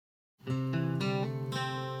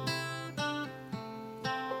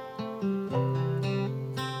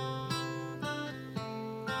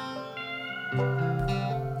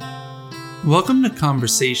Welcome to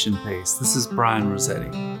Conversation Pace. This is Brian Rossetti.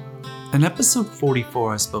 In episode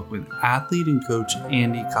 44, I spoke with athlete and coach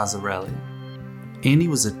Andy Cazzarelli. Andy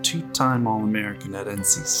was a two-time All-American at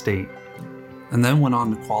NC State, and then went on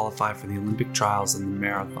to qualify for the Olympic trials in the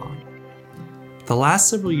marathon. The last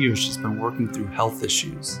several years, she's been working through health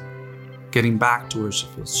issues, getting back to where she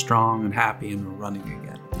feels strong and happy in her running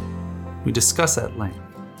again. We discuss at length.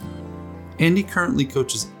 Andy currently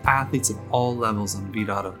coaches athletes of all levels on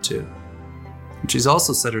V.02. And she's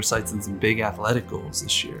also set her sights on some big athletic goals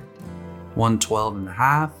this year. 1:12 and a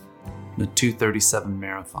half and a 2:37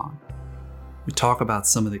 marathon. We talk about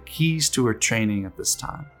some of the keys to her training at this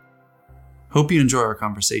time. Hope you enjoy our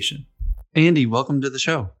conversation. Andy, welcome to the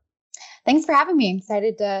show. Thanks for having me.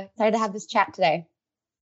 Excited to have this chat today.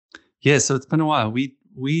 Yeah, so it's been a while.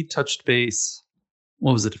 We touched base,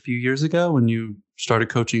 what was it, a few years ago when you started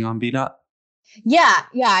coaching on B.Dot? Yeah.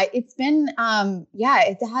 It's been,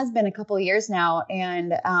 it has been a couple of years now.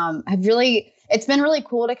 And it's been really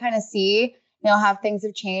cool to kind of see, how things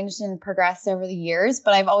have changed and progressed over the years.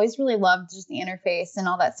 But I've always really loved just the interface and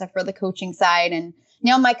all that stuff for the coaching side. And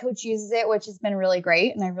now my coach uses it, which has been really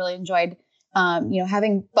great. And I really enjoyed,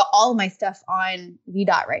 having all of my stuff on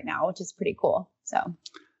V.Dot right now, which is pretty cool. So.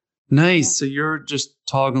 Nice. Yeah. So you're just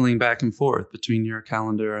toggling back and forth between your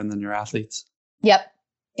calendar and then your athletes. Yep.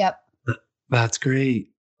 That's great.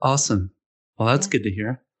 Awesome. Well, that's good to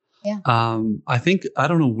hear. Yeah. I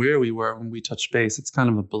don't know where we were when we touched base. It's kind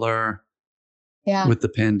of a blur with the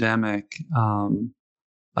pandemic.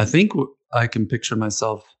 I think I can picture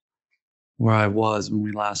myself where I was when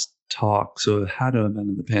we last talked. So it had to have been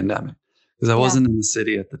in the pandemic because I wasn't in the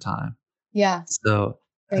city at the time. Yeah. So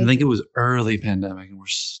I think it was early pandemic and we're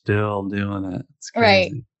still doing it. It's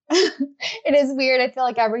crazy. Right. It is weird. I feel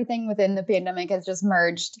like everything within the pandemic has just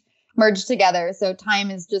merged together. So time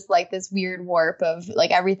is just like this weird warp of like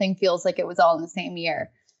everything feels like it was all in the same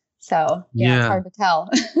year. So it's hard to tell.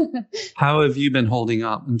 How have you been holding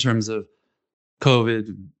up in terms of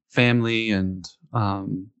COVID, family, and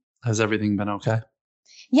has everything been okay?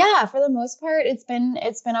 Yeah, for the most part, it's been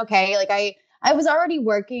okay. Like I was already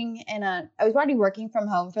working from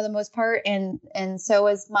home for the most part. And so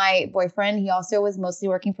was my boyfriend. He also was mostly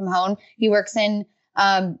working from home. He works in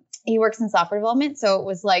software development. So it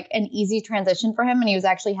was like an easy transition for him and he was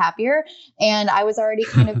actually happier. And I was already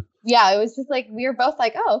kind of, it was just like, we were both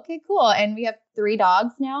like, oh, okay, cool. And we have 3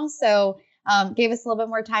 dogs now. So, gave us a little bit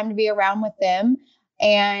more time to be around with them.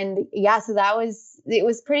 And so it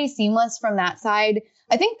was pretty seamless from that side.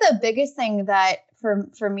 I think the biggest thing that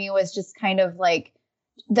for me was just kind of like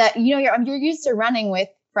that, you're used to running with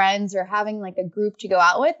friends or having like a group to go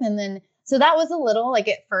out with. And then, so that was a little like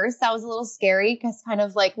at first that was a little scary because kind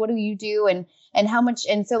of like, what do you do? And how much?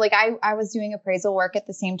 And so like, I was doing appraisal work at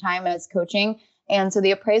the same time as coaching. And so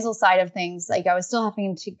the appraisal side of things, like I was still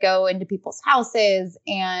having to go into people's houses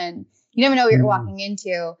and you never know what you're walking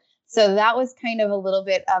into. So that was kind of a little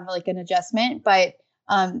bit of like an adjustment, but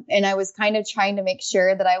and I was kind of trying to make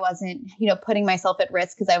sure that I wasn't, putting myself at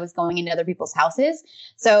risk because I was going into other people's houses.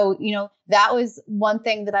 So, that was one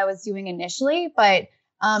thing that I was doing initially. But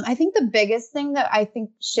I think the biggest thing that I think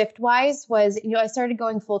shift wise was, I started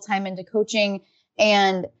going full time into coaching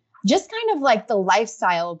and just kind of like the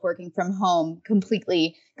lifestyle of working from home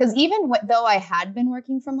completely. Because even though I had been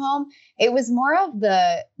working from home, it was more of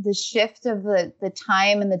the shift of the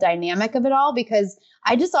time and the dynamic of it all, because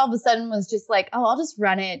I just all of a sudden was just like, oh, I'll just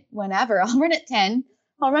run it whenever. I'll run at 10,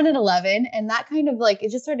 I'll run at 11. And that kind of like, it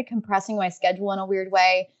just started compressing my schedule in a weird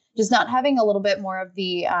way, just not having a little bit more of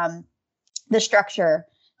the structure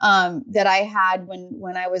that I had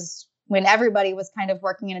when everybody was kind of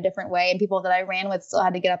working in a different way and people that I ran with still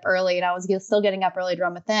had to get up early and I was still getting up early to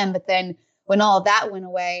run with them. But then when all of that went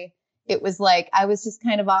away, it was like, I was just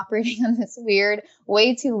kind of operating on this weird,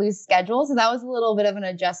 way too loose schedule. So that was a little bit of an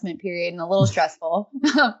adjustment period and a little stressful,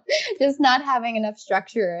 just not having enough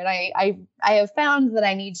structure. And I have found that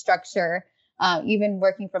I need structure, even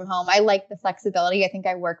working from home. I like the flexibility. I think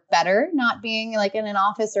I work better not being like in an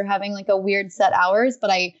office or having like a weird set hours, but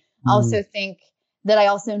I also think that I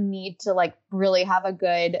also need to like really have a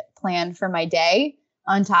good plan for my day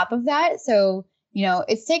on top of that. So,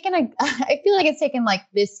 it's taken, I feel like it's taken like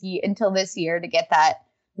until this year to get that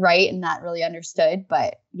right and that really understood.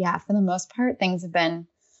 But yeah, for the most part, things have been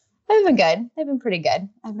good. They've been pretty good.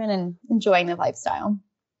 I've been enjoying the lifestyle.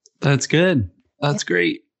 That's good. That's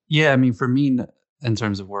great. Yeah. I mean, for me, in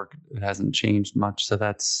terms of work, it hasn't changed much. So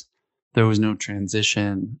there was no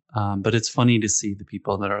transition. But it's funny to see the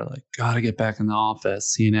people that are like, gotta get back in the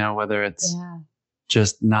office, whether it's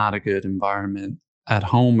just not a good environment at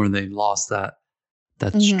home or they lost that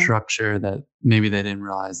structure that maybe they didn't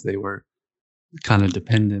realize they were kind of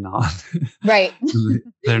dependent on. Right.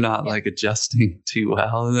 They're not Yeah. like adjusting too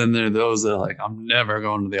well. And then there are those that are like, I'm never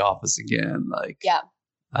going to the office again. Like, Yeah.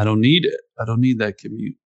 I don't need it. I don't need that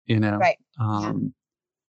commute, you know? Right. Yeah.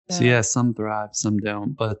 So yeah, some thrive, some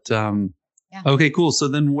don't. But Yeah. okay, cool. So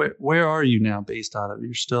then where are you now based out of?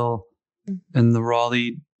 You're still in the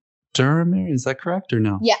Raleigh Durham area, is that correct or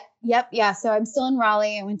no? Yeah. Yep. Yeah. So I'm still in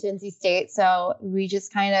Raleigh. I went to NC State. So we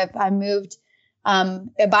just I moved, I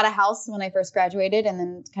bought a house when I first graduated and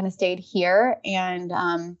then kind of stayed here. And,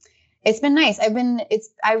 it's been nice.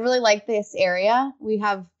 I really like this area. We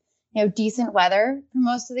have, decent weather for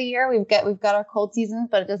most of the year. We've got our cold seasons,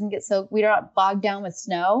 but it doesn't get we're not bogged down with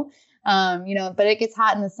snow. But it gets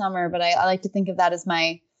hot in the summer, but I like to think of that as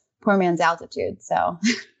my poor man's altitude. So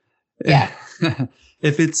yeah.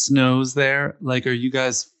 If it snows there, like, are you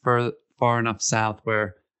guys far enough south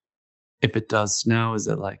where if it does snow, is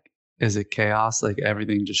it chaos? Like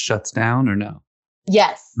everything just shuts down or no?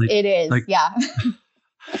 Yes, Like, it is. like, Yeah.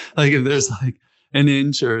 like if there's like an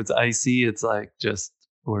inch or it's icy, it's like just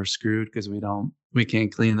we're screwed because we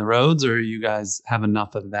can't clean the roads, or you guys have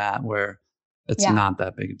enough of that where it's Yeah. not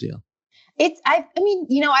that big a deal. I mean,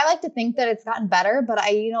 I like to think that it's gotten better, but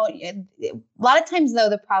a lot of times though,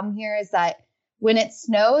 the problem here is that when it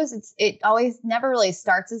snows, it always never really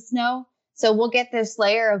starts as snow. So we'll get this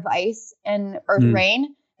layer of ice or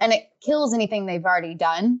rain and it kills anything they've already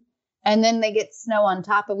done. And then we get snow on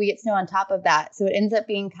top of that. So it ends up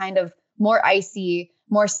being kind of more icy,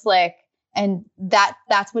 more slick. And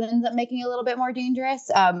that's what ends up making it a little bit more dangerous.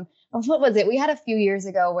 What was it? We had a few years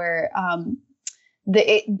ago where,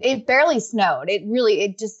 it barely snowed.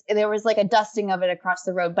 There was like a dusting of it across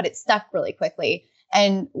the road, but it stuck really quickly.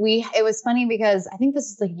 And it was funny because I think this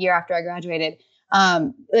was like a year after I graduated.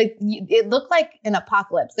 It looked like an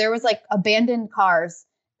apocalypse. There was like abandoned cars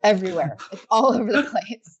everywhere, like all over the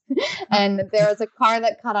place. And there was a car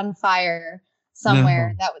that caught on fire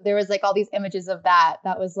somewhere. No. That there was like all these images of that.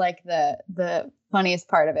 That was like the funniest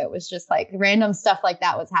part of it, was just like random stuff like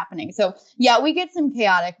that was happening. So yeah, we get some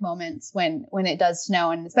chaotic moments when it does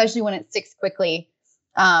snow, and especially when it sticks quickly.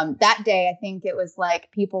 That day, I think it was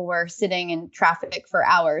like people were sitting in traffic for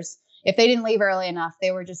hours. If they didn't leave early enough,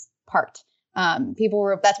 they were just parked.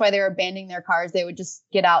 That's why they were abandoning their cars. They would just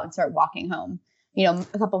get out and start walking home, a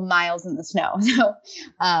couple miles in the snow. So,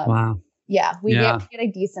 Wow. Yeah, we get a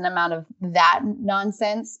decent amount of that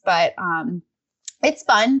nonsense, but it's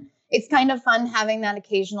fun. It's kind of fun having that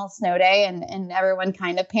occasional snow day and everyone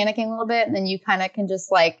kind of panicking a little bit. And then you kind of can just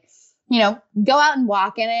go out and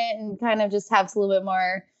walk in it and kind of just have a little bit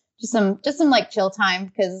more, just some like chill time,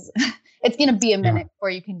 because it's going to be a minute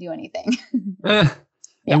before you can do anything.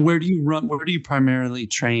 And where do you run? Where do you primarily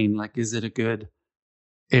train? Like, is it a good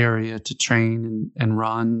area to train and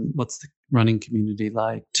run? What's the running community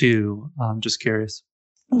like too? I'm just curious.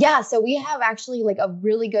 Yeah. So we have actually like a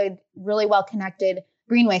really good, really well-connected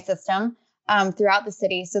greenway system throughout the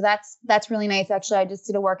city. So that's really nice. Actually, I just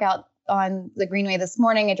did a workout on the greenway this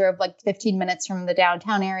morning. I drove like 15 minutes from the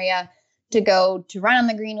downtown area to go to run on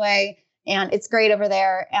the greenway, and it's great over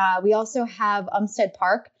there. We also have Umstead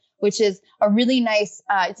Park, which is a really nice,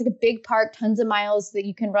 it's like a big park, tons of miles that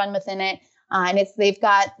you can run within it. And they've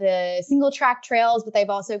got the single track trails, but they've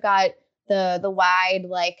also got the wide,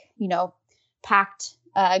 packed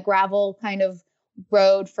gravel kind of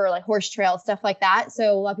road for like horse trail, stuff like that.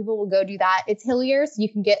 So a lot of people will go do that. It's hillier, so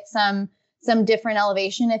you can get some different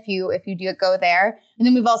elevation if you do go there. And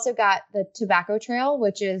then we've also got the Tobacco Trail,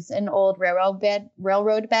 which is an old railroad bed,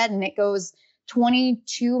 and it goes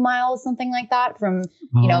 22 miles, something like that, from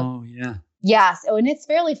yeah. So, and it's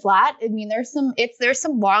fairly flat. I mean, there's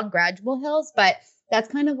some long gradual hills, but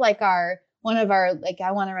that's kind of like one of our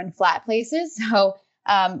I want to run flat places. So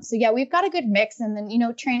yeah, we've got a good mix. And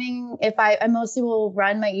then, training, if I mostly will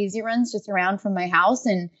run my easy runs just around from my house.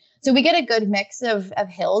 And so we get a good mix of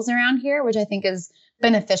hills around here, which I think is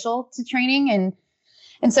beneficial to training.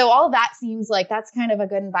 And so all of that seems like that's kind of a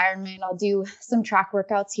good environment. I'll do some track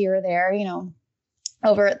workouts here or there,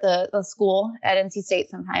 over at the school at NC State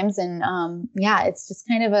sometimes. And yeah, it's just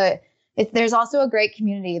kind of there's also a great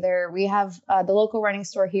community there. We have the local running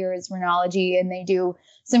store here is Runology, and they do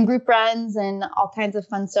some group runs and all kinds of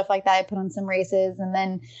fun stuff like that. I put on some races. And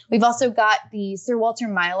then we've also got the Sir Walter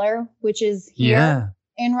Miler, which is here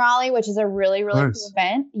in Raleigh, which is a really, really cool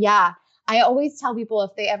event. Yeah. I always tell people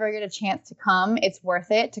if they ever get a chance to come, it's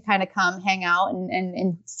worth it to kind of come hang out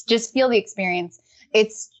and just feel the experience.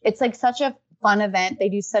 It's like such a fun event. They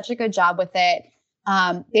do such a good job with it.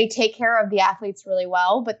 They take care of the athletes really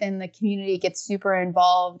well, but then the community gets super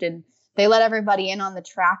involved and they let everybody in on the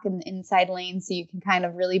track and the inside lane. So you can kind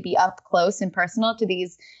of really be up close and personal to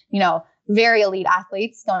these, very elite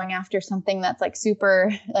athletes going after something that's like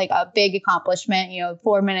super, like a big accomplishment,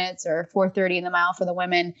 4 minutes or 4:30 in the mile for the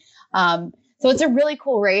women. So it's a really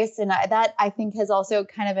cool race. And that I think has also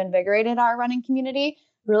kind of invigorated our running community,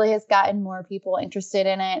 really has gotten more people interested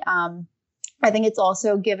in it. I think it's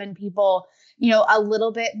also given people, a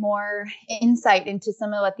little bit more insight into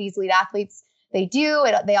some of what these elite athletes they do.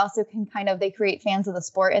 They also can they create fans of the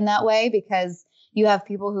sport in that way, because you have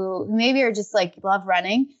people who maybe are just like love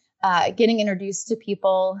running, getting introduced to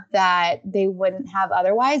people that they wouldn't have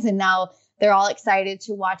otherwise. And now they're all excited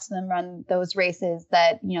to watch them run those races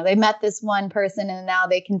that, they met this one person and now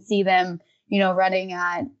they can see them, running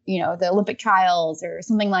at, the Olympic trials or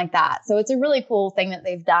something like that. So it's a really cool thing that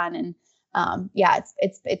they've done. And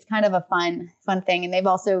it's kind of a fun thing. And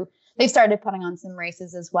they've started putting on some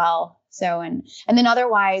races as well. So, and then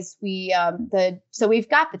otherwise we've got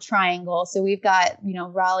the triangle. So we've got,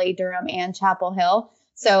 Raleigh, Durham, and Chapel Hill.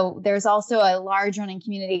 So there's also a large running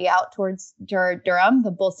community out towards Durham,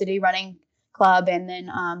 the Bull City Running Club. And then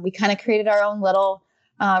we kind of created our own little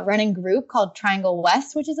running group called Triangle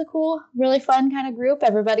West, which is a cool, really fun kind of group.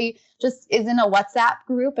 Everybody just is in a WhatsApp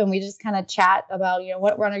group and we just kind of chat about,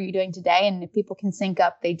 what run are you doing today? And if people can sync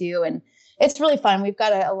up, they do. And it's really fun. We've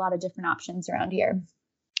got a lot of different options around here.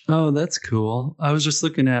 Oh, that's cool. I was just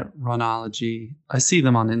looking at Runology. I see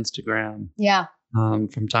them on Instagram. Yeah.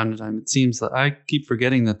 From time to time. It seems that I keep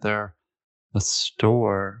forgetting that they're a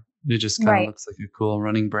store. It just kind of looks like a cool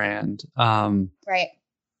running brand. Right.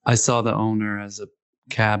 I saw the owner as a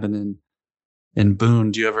cabin in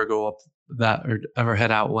Boone. Do you ever go up that or ever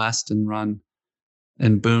head out west and run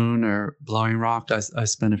in Boone or Blowing Rock? I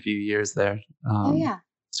spent a few years there.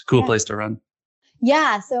 It's a cool place to run.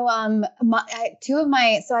 Yeah. So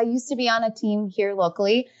so I used to be on a team here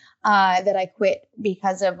locally that I quit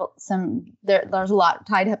because of there's a lot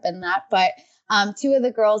tied up in that. But two of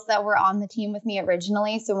the girls that were on the team with me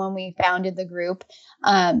originally, so when we founded the group,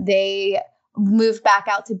 they moved back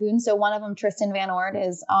out to Boone. So one of them, Tristan Van Ord,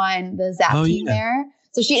 is on the Zap team there.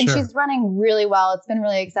 So she's running really well. It's been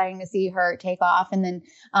really exciting to see her take off. And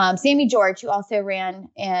then Sammy George, who also ran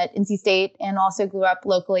at NC State and also grew up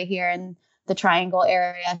locally here in the Triangle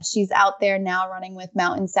area. She's out there now running with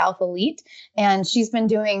Mountain South Elite, and she's been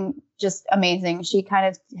doing just amazing. She kind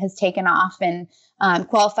of has taken off and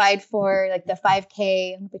qualified for like the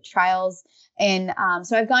 5K Olympic trials. And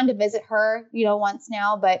so I've gone to visit her, once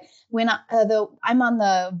now. But when I'm on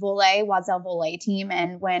the Wazelle Volley team,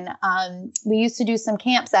 and when we used to do some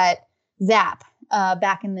camps at Zap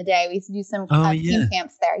back in the day, we used to do some team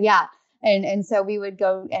camps there. Yeah. And so we would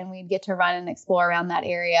go and we'd get to run and explore around that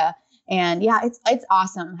area. And yeah, it's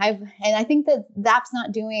awesome. And I think that Zap's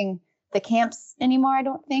not doing the camps anymore, I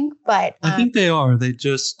don't think, but I think they are. They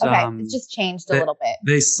just it's just changed a little bit.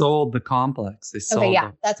 They sold the complex. They sold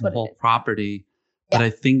that's what the whole property. But I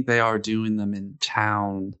think they are doing them in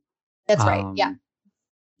town. That's right. Yeah.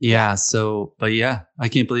 Yeah. So, but yeah, I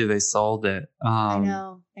can't believe they sold it. I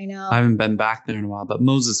know. I haven't been back there in a while, but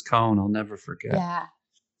Moses Cone, I'll never forget. Yeah.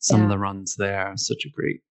 Some of the runs there. Such a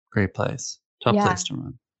great place. Tough place to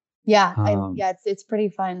run. Yeah. It's pretty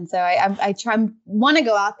fun. So I want to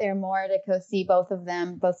go out there more to go see both of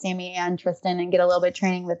them, both Sammy and Tristan, and get a little bit of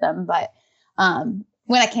training with them. But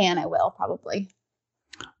when I can, I will probably.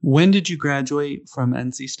 When did you graduate from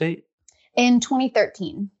NC State? In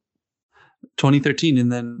 2013. 2013.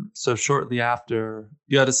 And then, so shortly after,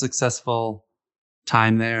 you had a successful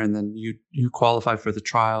time there, and then you qualified for the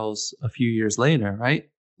trials a few years later, right?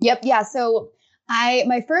 Yep. Yeah. So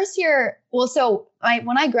my first year,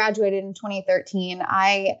 when I graduated in 2013,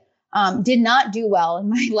 I did not do well in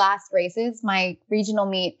my last races. My regional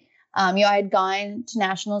meet, I had gone to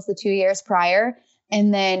nationals the 2 years prior.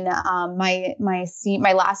 And then my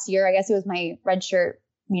last year, I guess it was my redshirt,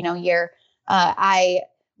 year. I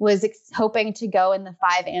was hoping to go in the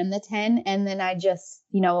 5 and the 10, and then I just,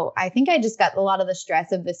 I think I just got a lot of the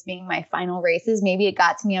stress of this being my final races. Maybe it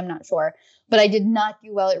got to me, I'm not sure, but I did not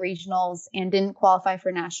do well at regionals and didn't qualify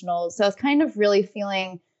for nationals. So I was kind of really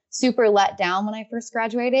feeling super let down when I first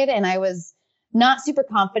graduated, and I was not super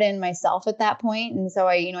confident in myself at that point. And so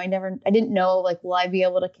I didn't know, like, will I be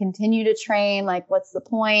able to continue to train? Like, what's the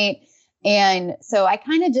point? And so I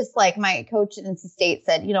kind of just, like, my coach at NC State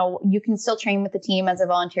said, you can still train with the team as a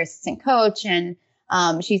volunteer assistant coach. And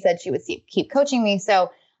she said she would keep coaching me.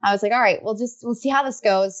 So I was like, all right, we'll see how this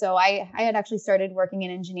goes. So I had actually started working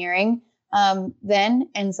in engineering then.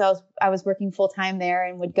 And so I was working full time there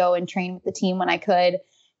and would go and train with the team when I could.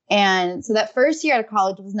 And so that first year out of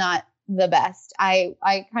college was not the best. I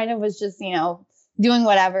kind of was just, doing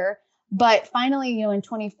whatever. But finally, in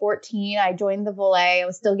 2014, I joined the volley. I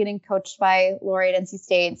was still getting coached by Lori at NC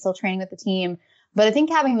State, still training with the team. But I think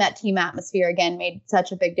having that team atmosphere again made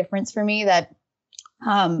such a big difference for me that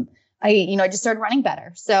I just started running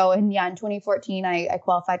better. So, in 2014, I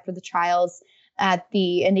qualified for the trials at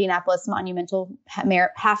the Indianapolis Monumental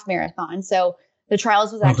Half Marathon. So the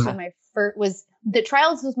trials was actually my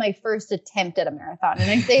first attempt at a marathon. And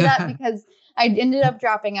I say that because I ended up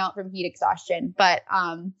dropping out from heat exhaustion. But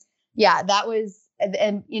that was,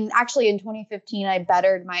 and in 2015, I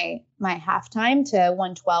bettered my halftime to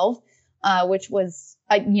 1:12, which was,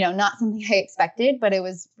 not something I expected, but it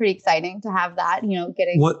was pretty exciting to have that,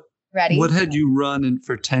 getting ready. What had you run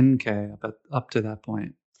for 10K up to that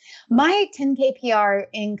point? My 10K PR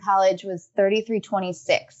in college was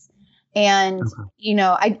 33:26. And,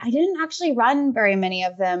 I didn't actually run very many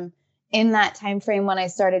of them in that time frame when I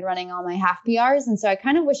started running all my half PRs. And so I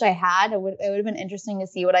kind of wish I had. It would have been interesting to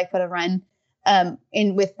see what I could have run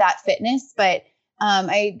with that fitness. But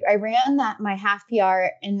I ran my half PR,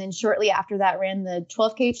 and then shortly after that ran the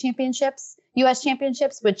 12K championships, US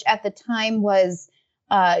championships, which at the time was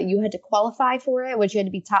you had to qualify for it, which you had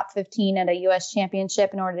to be top 15 at a US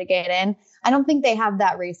championship in order to get in. I don't think they have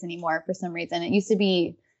that race anymore for some reason. It used to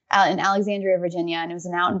be in Alexandria, Virginia, and it was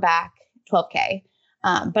an out and back 12K.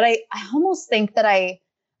 But I almost think that I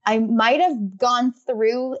might have gone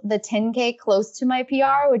through the 10K close to my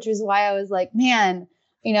PR, which is why I was like, man,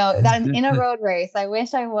 that in a road race, I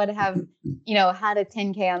wish I would have, had a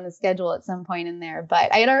 10K on the schedule at some point in there.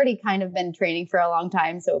 But I had already kind of been training for a long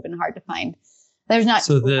time, so it would have been hard to find. There's not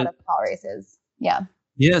a lot of fall races. Yeah.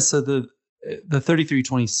 Yeah. So the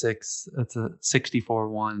 33:26, that's a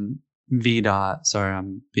 64:1 VDOT. Sorry,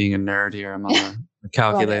 I'm being a nerd here. I'm on the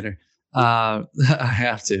calculator. I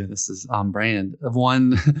have to. This is on brand. Of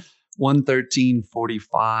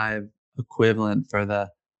 1:13:45 equivalent for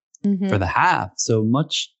the half. So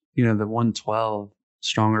much, the 1:12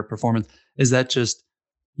 stronger performance. Is that just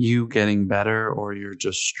you getting better, or you're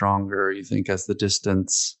just stronger, you think, as the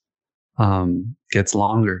distance gets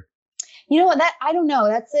longer? I don't know.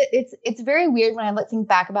 That's it. It's very weird when I think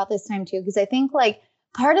back about this time too, because I think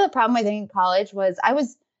part of the problem I think in college was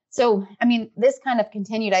this kind of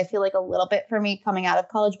continued, I feel like, a little bit for me coming out of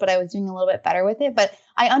college, but I was doing a little bit better with it. But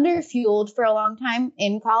I underfueled for a long time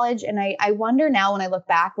in college. And I wonder now when I look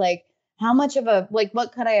back, how much of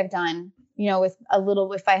what could I have done, with a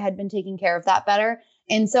little, if I had been taking care of that better.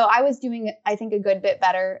 And so I was doing, I think, a good bit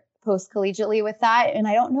better post collegiately with that. And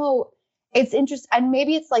I don't know, it's interesting. And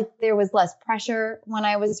maybe it's there was less pressure when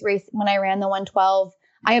I ran the 1:12.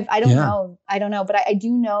 I don't know, but I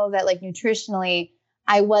do know that nutritionally,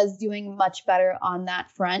 I was doing much better on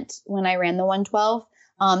that front when I ran the 1:12.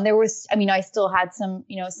 I still had some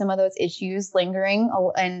of those issues lingering,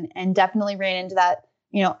 and definitely ran into that,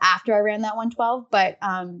 after I ran that 1:12. But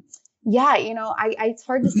it's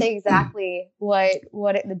hard to say exactly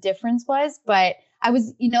what the difference was, but I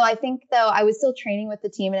was, I think though I was still training with the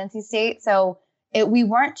team at NC State. So we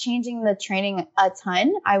weren't changing the training a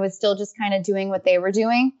ton. I was still just kind of doing what they were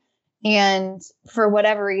doing. And for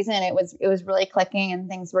whatever reason, it was really clicking and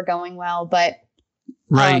things were going well. But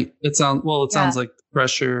right. It sounds like the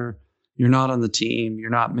pressure. You're not on the team.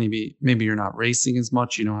 You're not, maybe you're not racing as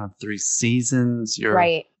much. You don't have 3 seasons. You're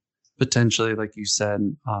right. Potentially, like you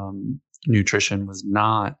said, nutrition was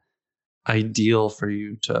not ideal for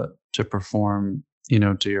you to perform,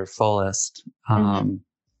 to your fullest.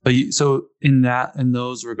 But so in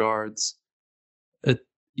those regards,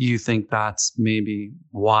 you think that's maybe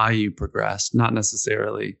why you progressed, not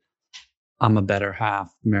necessarily I'm a better half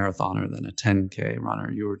marathoner than a 10K runner.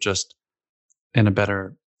 You were just in a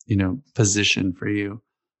better, position for you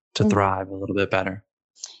to thrive a little bit better.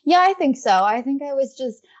 Yeah, I think so. I think I was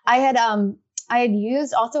just, I had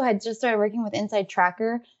just started working with Inside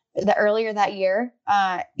Tracker earlier that year.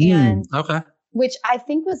 Okay. Which I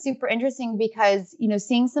think was super interesting because,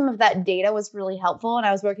 seeing some of that data was really helpful. And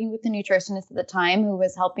I was working with the nutritionist at the time who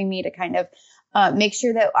was helping me to kind of make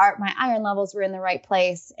sure that my iron levels were in the right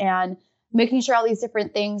place and making sure all these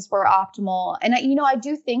different things were optimal. And, I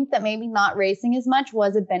do think that maybe not racing as much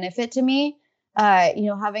was a benefit to me.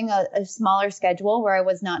 Having a smaller schedule where I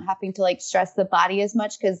was not having to stress the body as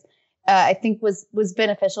much, because I think was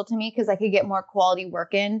beneficial to me because I could get more quality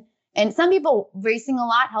work in. And some people, racing a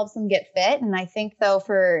lot helps them get fit. And I think though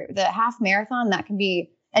for the half marathon, that can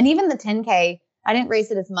be, and even the 10K, I didn't race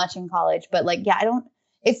it as much in college, but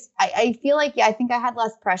I feel like, I think I had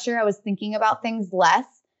less pressure. I was thinking about things less.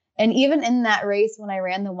 And even in that race, when I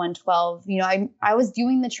ran the 1:12, I was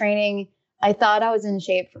doing the training. I thought I was in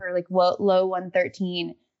shape for low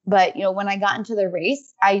 1:13. But, when I got into the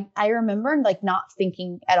race, I remember like not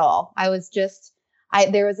thinking at all. I was just,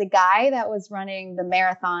 there was a guy that was running the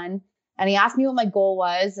marathon and he asked me what my goal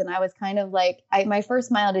was. And I was kind of like, my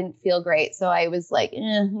first mile didn't feel great. So I was like,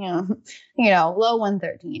 low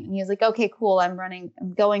 113. And he was like, okay, cool. I'm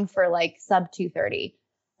going for like sub 230.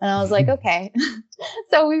 And I was like, okay.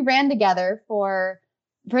 So we ran together for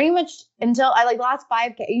pretty much until I last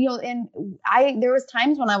 5K, and there was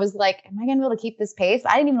times when I was like, am I going to be able to keep this pace?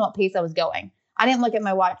 I didn't even know what pace I was going. I didn't look at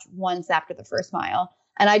my watch once after the first mile.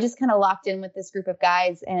 And I just kind of locked in with this group of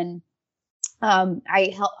guys. And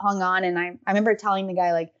I hung on. And I remember telling the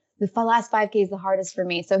guy, like, the last 5K is the hardest for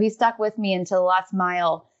me. So he stuck with me until the last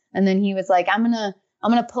mile. And then he was like, I'm going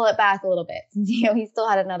to pull it back a little bit. He still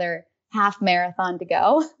had another half marathon to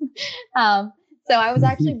go. So I was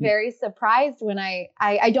actually very surprised when I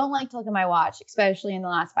don't like to look at my watch, especially in the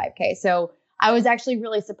last 5K. So I was actually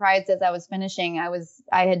really surprised as I was finishing.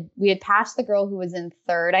 We had passed the girl who was in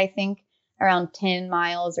third, I think, around 10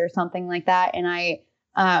 miles or something like that. And I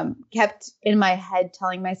kept in my head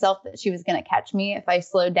telling myself that she was going to catch me if I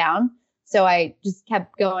slowed down. So I just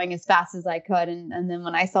kept going as fast as I could. And then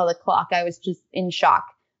when I saw the clock, I was just in shock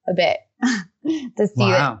a bit to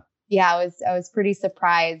see that. Yeah, I was pretty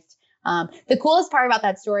surprised. The coolest part about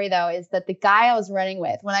that story, though, is that the guy I was running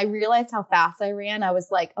with, when I realized how fast I ran, I was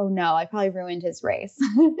like, oh no, I probably ruined his race.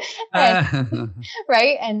 Right.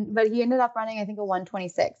 But he ended up running, I think, a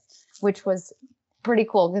 126, which was pretty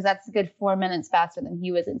cool because that's a good 4 minutes faster than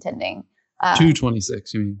he was intending.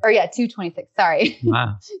 226, you mean? Or yeah, 226. Sorry.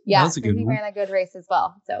 Wow. Yeah. That's a good he one. ran a good race as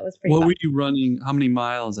well. So it was pretty What fun. were you running? How many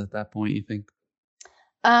miles at that point, you think?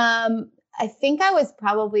 I think I was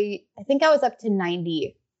up to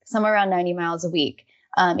 90, somewhere around 90 miles a week,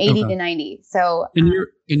 80 to 90. So, and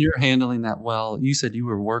you're handling that well. You said you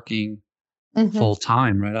were working full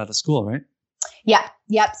time right out of school, right? Yeah.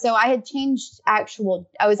 Yep. So I had changed I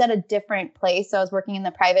was at a different place. So I was working in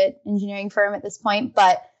the private engineering firm at this point,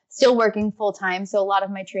 but still working full time. So a lot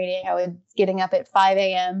of my training, I was getting up at 5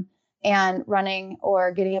 a.m. and running,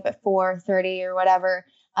 or getting up at 4:30 or whatever.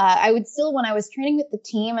 I would still, when I was training with the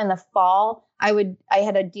team in the fall, I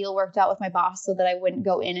had a deal worked out with my boss so that I wouldn't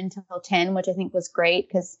go in until 10, which I think was great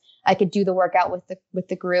because I could do the workout with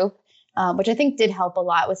the group, which I think did help a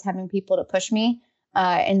lot, was having people to push me.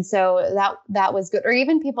 And so that was good, or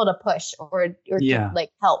even people to push or to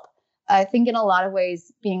like help. I think in a lot of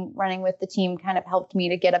ways, running with the team kind of helped me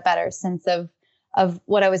to get a better sense of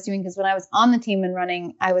what I was doing. Because when I was on the team and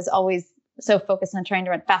running, I was always so focused on trying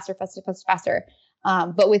to run faster.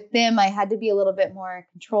 But with them, I had to be a little bit more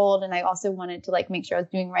controlled. And I also wanted to make sure I was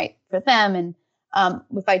doing right for them. And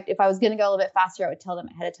if I was going to go a little bit faster, I would tell them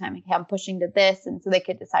ahead of time, okay, I'm pushing to this. And so they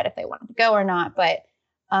could decide if they wanted to go or not. But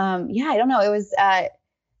I don't know. It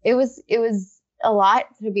was a lot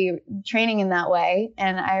to be training in that way.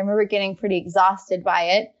 And I remember getting pretty exhausted by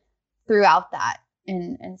it throughout that.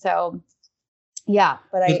 And so, yeah,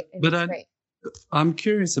 but it was great. I'm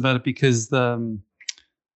curious about it because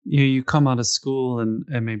you come out of school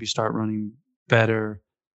and maybe start running better.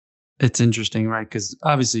 It's interesting, right? Because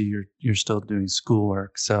obviously you're still doing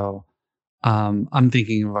schoolwork. So I'm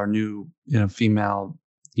thinking of our new female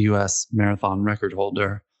U.S. marathon record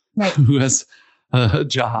holder, right, who has a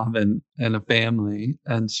job and a family,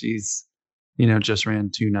 and she's just ran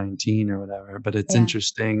 2:19 or whatever. But it's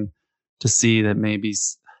interesting to see that maybe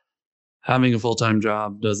having a full-time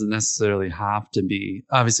job doesn't necessarily have to be,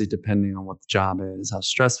 obviously depending on what the job is, how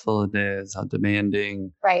stressful it is, how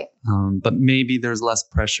demanding. Right. But maybe there's less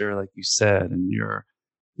pressure, like you said, and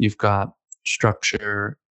you've got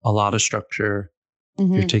structure, a lot of structure.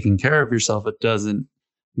 Mm-hmm. You're taking care of yourself. It doesn't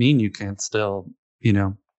mean you can't still,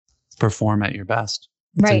 perform at your best.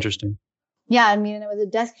 It's right. Interesting. Yeah, I mean, it was a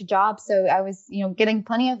desk job, so I was, getting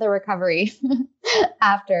plenty of the recovery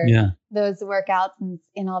after those workouts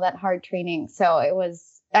and all that hard training. So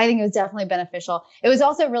I think it was definitely beneficial. It was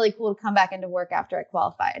also really cool to come back into work after I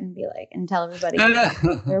qualified and be and tell everybody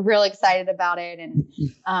we're real excited about it. And,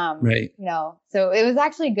 right. So it was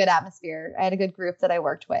actually a good atmosphere. I had a good group that I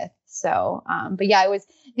worked with. So, but yeah, I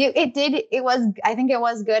think it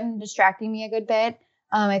was good and distracting me a good bit.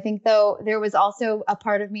 I think though there was also a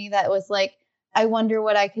part of me that was I wonder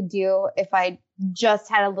what I could do if I just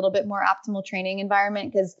had a little bit more optimal training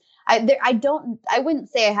environment. Cause I wouldn't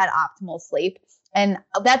say I had optimal sleep. And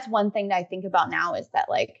that's one thing that I think about now is that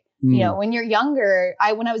when you're younger,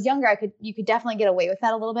 when I was younger, you could definitely get away with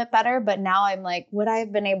that a little bit better. But now I'm would I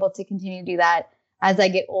have been able to continue to do that as I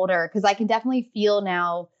get older? Cause I can definitely feel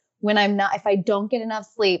now when if I don't get enough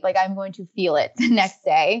sleep, I'm going to feel it the next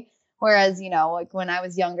day. Whereas, when I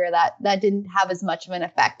was younger, that didn't have as much of an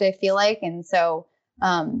effect, I feel like. And so,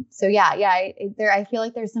 So I feel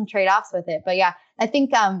like there's some trade-offs with it, but yeah, I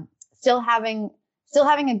think, still having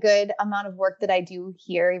a good amount of work that I do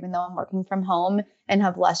here, even though I'm working from home and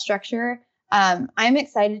have less structure. I'm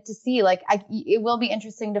excited to see, like, it will be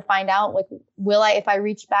interesting to find out, like, if I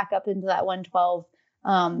reach back up into that 112,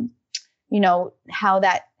 how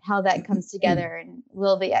that comes together, and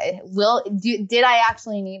did I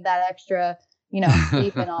actually need that extra,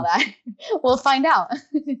 sleep and all that? We'll find out.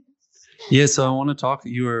 Yeah. So I want to talk,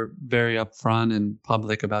 you were very upfront and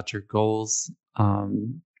public about your goals.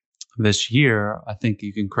 This year, I think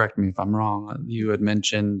you can correct me if I'm wrong. You had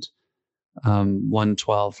mentioned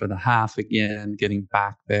 112 for the half again, getting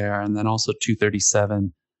back there, and then also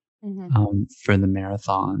 237 for the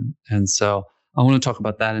marathon. And so I want to talk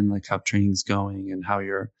about that and like how training's going and how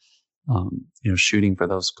you're shooting for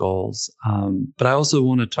those goals. But I also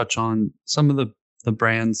want to touch on some of the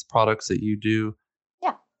brands, products that you do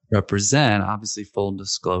represent. Obviously, full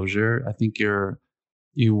disclosure, I think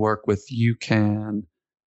you work with UCAN,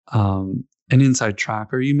 an Inside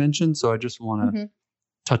Tracker you mentioned. So I just want to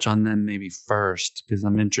touch on them maybe first, because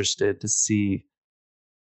I'm interested to see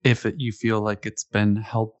if you feel like it's been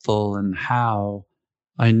helpful and how.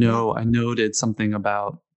 I noted something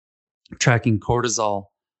about tracking cortisol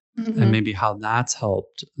and maybe how that's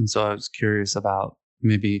helped. And so I was curious about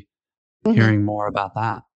maybe hearing more about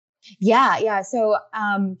that. Yeah. So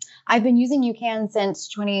I've been using UCAN since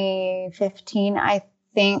 2015, I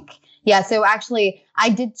think. Yeah. So actually, I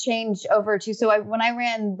did change over to, when I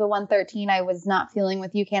ran the 113, I was not feeling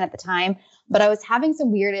with UCAN at the time, but I was having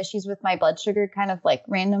some weird issues with my blood sugar kind of like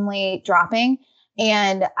randomly dropping.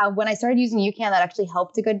 And when I started using UCAN, that actually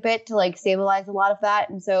helped a good bit to like stabilize a lot of that.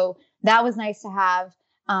 And so that was nice to have.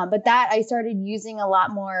 But that I started using that a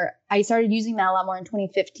lot more in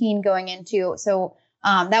 2015 going into. So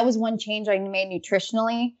that was one change I made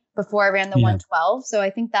nutritionally before I ran the 112. So I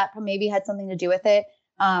think that maybe had something to do with it.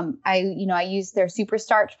 I used their Super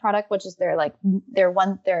Starch product, which is their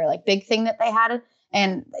big thing that they had.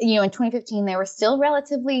 And, in 2015, they were still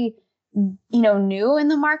relatively, new in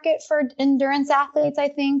the market for endurance athletes, I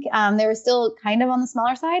think. They were still kind of on the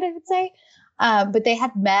smaller side, I would say. But they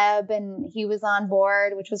had Meb and he was on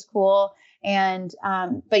board, which was cool. And,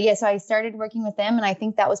 so I started working with them, and I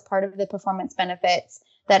think that was part of the performance benefits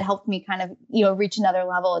that helped me kind of, reach another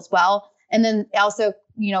level as well. And then also,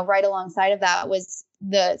 right alongside of that was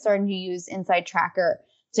starting to use Inside Tracker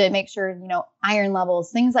to make sure, iron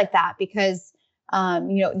levels, things like that, because,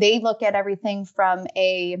 they look at everything from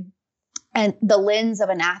the lens of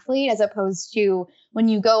an athlete, as opposed to when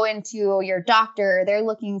you go into your doctor, they're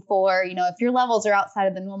looking for, if your levels are outside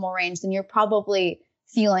of the normal range, then you're probably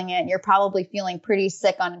feeling it. You're probably feeling pretty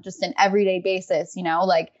sick on just an everyday basis,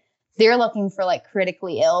 like they're looking for like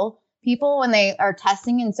critically ill people when they are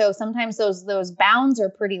testing. And so sometimes those bounds are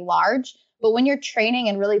pretty large, but when you're training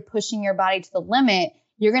and really pushing your body to the limit,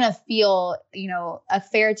 you're going to feel, a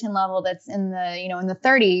ferritin level that's in the, in the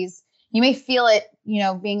 30s. You may feel it,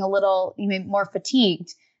 being a little, more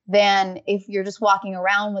fatigued than if you're just walking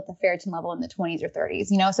around with the ferritin level in the 20s or 30s,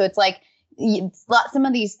 so it's like some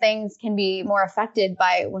of these things can be more affected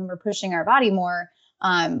by when we're pushing our body more.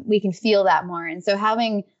 We can feel that more. And so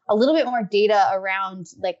having a little bit more data around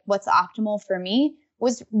like what's optimal for me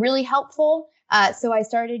was really helpful. So I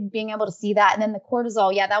started being able to see that. And then the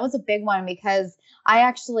cortisol, that was a big one, because I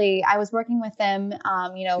was working with them,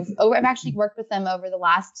 I've actually worked with them over the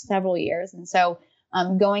last several years. And so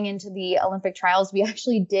going into the Olympic trials, we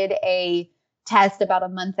actually did a test about a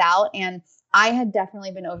month out, and I had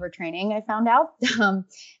definitely been overtraining, I found out.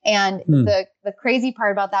 The crazy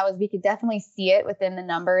part about that was we could definitely see it within the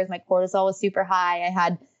numbers. My cortisol was super high. I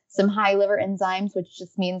had some high liver enzymes, which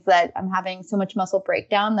just means that I'm having so much muscle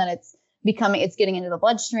breakdown that it's getting into the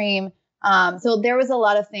bloodstream. So there was a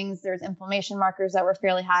lot of things. There's inflammation markers that were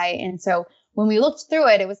fairly high. And so when we looked through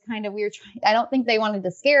it, it was kind of weird. I don't think they wanted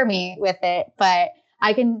to scare me with it, but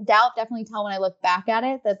I can definitely tell when I look back at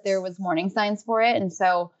it that there was warning signs for it. And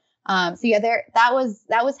so, that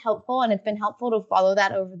was helpful. And it's been helpful to follow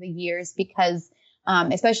that over the years, because,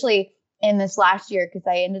 especially in this last year, because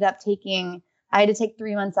I had to take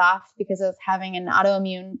 3 months off because I was having an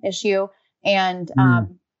autoimmune issue. And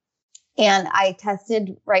I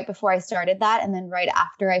tested right before I started that, and then right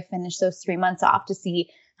after I finished those 3 months off to see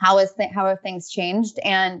how have things changed.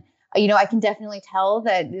 And, I can definitely tell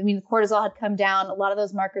that, the cortisol had come down. A lot of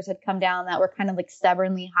those markers had come down that were kind of like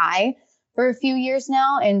stubbornly high for a few years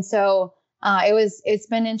now. And so it's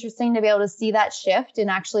been interesting to be able to see that shift and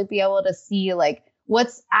actually be able to see like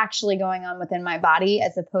what's actually going on within my body,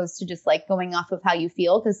 as opposed to just like going off of how you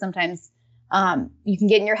feel. Because sometimes you can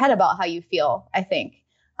get in your head about how you feel, I think.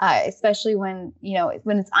 especially when,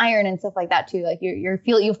 when it's iron and stuff like that too. Like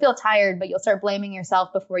you'll feel tired, but you'll start blaming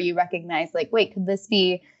yourself before you recognize like, wait, could this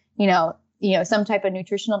be, some type of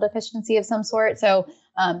nutritional deficiency of some sort. So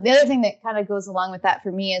the other thing that kind of goes along with that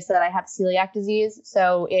for me is that I have celiac disease.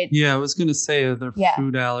 So I was going to say other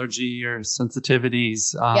food allergy or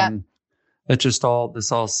sensitivities.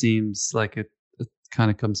 This all seems like it kind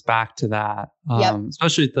of comes back to that,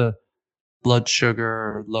 especially the blood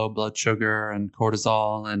sugar, low blood sugar and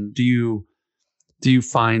cortisol. And do you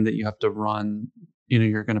find that you have to run,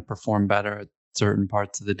 you're going to perform better at certain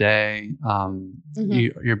parts of the day?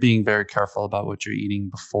 You're being very careful about what you're eating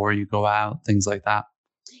before you go out, things like that.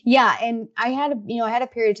 Yeah. And I had a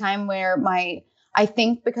period of time where I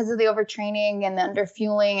think because of the overtraining and the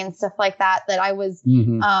underfueling and stuff like that, that I was,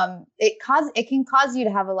 it can cause you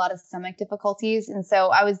to have a lot of stomach difficulties. And so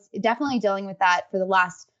I was definitely dealing with that for the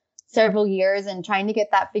last several years, and trying to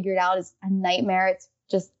get that figured out is a nightmare. It's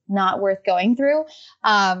just not worth going through.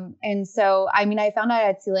 And so, I found out I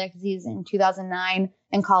had celiac disease in 2009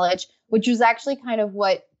 in college, which was actually kind of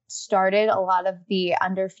what started a lot of the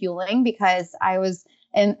underfueling, because I was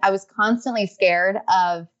constantly scared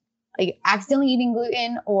of like accidentally eating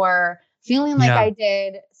gluten or feeling like I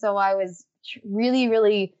did. So I was really,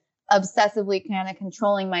 really obsessively kind of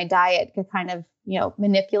controlling my diet to kind of,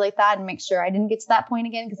 manipulate that and make sure I didn't get to that point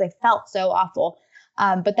again, because I felt so awful.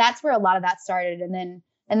 But that's where a lot of that started. And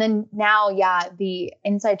then now, the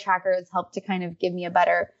Inside Tracker has helped to kind of give me a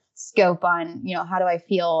better scope on, how do I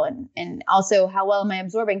feel, and also how well am I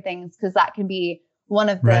absorbing things? Because that can be one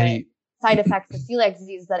of the side effects of celiac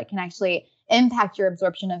disease, that it can actually impact your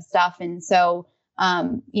absorption of stuff. And so,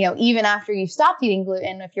 even after you've stopped eating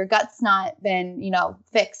gluten, if your gut's not been,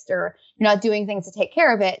 fixed, or you're not doing things to take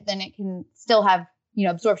care of it, then it can still have,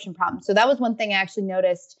 absorption problems. So that was one thing I actually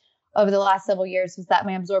noticed over the last several years, was that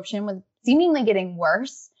my absorption was seemingly getting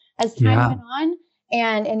worse as time went on.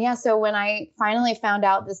 And so when I finally found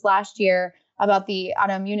out this last year about the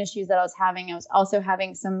autoimmune issues that I was also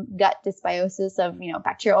having some gut dysbiosis of,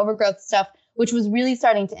 bacterial overgrowth stuff, which was really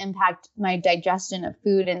starting to impact my digestion of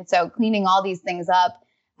food. And so cleaning all these things up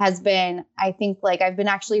has been, I think, like I've been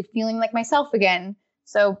actually feeling like myself again.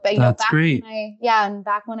 So, but, that's great. And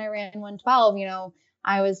back when I ran 112,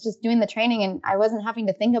 I was just doing the training, and I wasn't having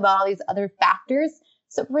to think about all these other factors,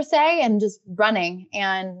 so per se, and just running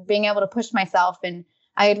and being able to push myself. And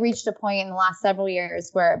I had reached a point in the last several years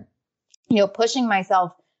where, pushing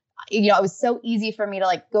myself, it was so easy for me to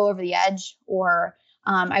like go over the edge, or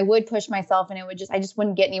I would push myself and I just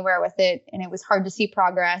wouldn't get anywhere with it. And it was hard to see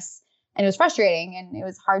progress, and it was frustrating, and it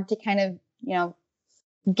was hard to kind of,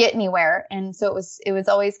 get anywhere. And so it was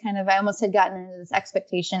always kind of, I almost had gotten into this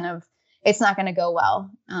expectation of it's not going to go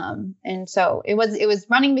well. And so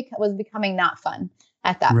running was becoming not fun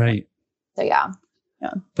at that point. So yeah.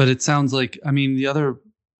 But it sounds like, the other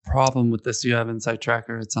problem with this, you have Inside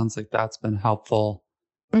Tracker. It sounds like that's been helpful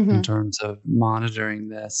in terms of monitoring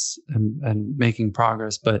this and making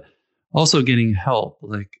progress, but also getting help.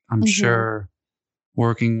 Like I'm sure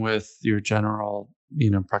working with your general,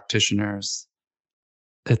 practitioners,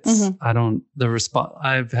 it's,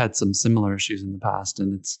 I've had some similar issues in the past,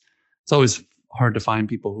 and it's always hard to find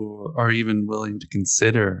people who are even willing to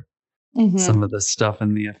consider some of the stuff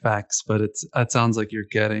and the effects, but it sounds like you're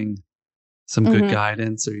getting some good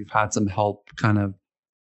guidance, or you've had some help kind of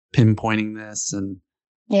pinpointing this and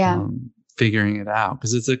figuring it out,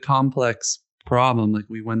 because it's a complex problem. Like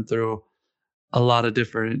we went through a lot of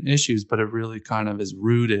different issues, but it really kind of is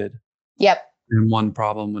rooted in one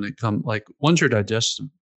problem when it comes, like once your digestive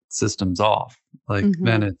system's off, like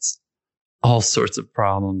then it's all sorts of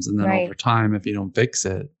problems. And then over time, if you don't fix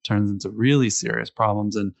it, it turns into really serious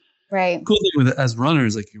problems. And the cool thing with it, as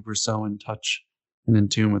runners, like we're so in touch and in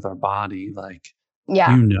tune with our body, like,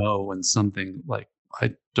 when something like,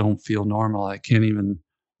 I don't feel normal, I can't even,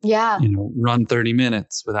 run 30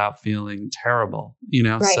 minutes without feeling terrible,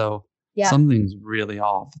 so something's really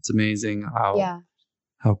off. It's amazing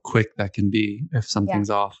how quick that can be if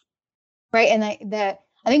something's off. Right. And I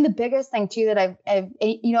think the biggest thing too, that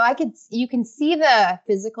you can see the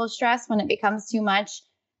physical stress when it becomes too much,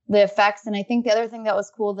 the effects. And I think the other thing that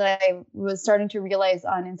was cool that I was starting to realize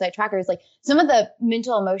on Inside Tracker is like some of the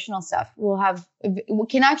mental, emotional stuff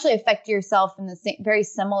can actually affect yourself in the very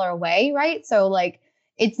similar way. Right. So like,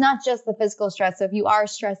 it's not just the physical stress. So if you are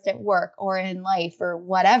stressed at work or in life or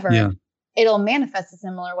whatever, it'll manifest a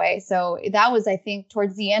similar way. So that was, I think,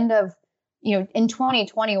 towards the end of in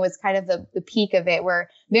 2020 was kind of the peak of it, where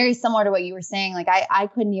very similar to what you were saying, like I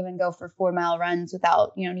couldn't even go for 4-mile runs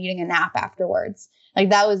without, needing a nap afterwards. Like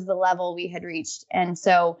that was the level we had reached. And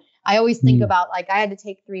so I always think about like, I had to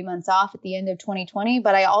take 3 months off at the end of 2020,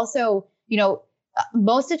 but I also,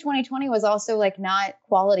 most of 2020 was also like not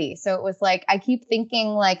quality. So it was like, I keep thinking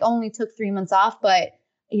like only took 3 months off, but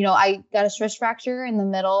I got a stress fracture in the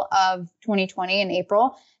middle of 2020 in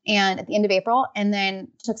April, and at the end of April, and then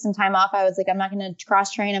took some time off. I was like, I'm not going to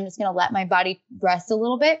cross train. I'm just going to let my body rest a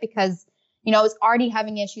little bit because, I was already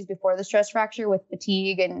having issues before the stress fracture with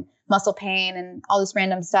fatigue and muscle pain and all this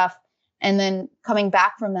random stuff. And then coming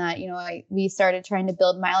back from that, we started trying to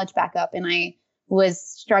build mileage back up, and I was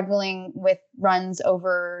struggling with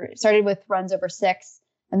started with runs over 6,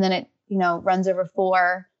 and then it, runs over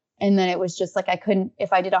 4. And then it was just like,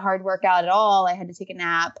 if I did a hard workout at all, I had to take a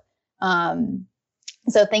nap.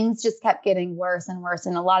 So things just kept getting worse and worse.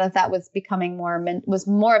 And a lot of that was becoming more of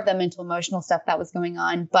the mental emotional stuff that was going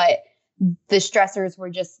on. But the stressors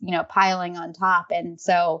were just, piling on top. And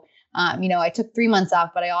so, I took 3 months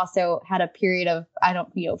off, but I also had a period of,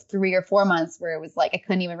 3 or 4 months where it was like, I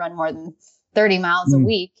couldn't even run more than 30 miles a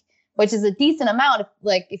week, which is a decent amount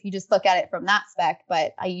if you just look at it from that spec.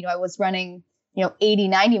 But I was running 80,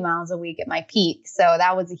 90 miles a week at my peak. So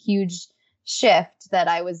that was a huge shift that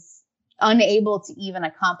I was unable to even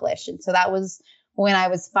accomplish. And so that was when I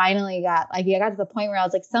was finally I got to the point where I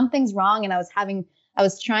was like, something's wrong. And I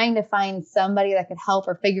was trying to find somebody that could help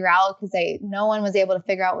or figure out, because no one was able to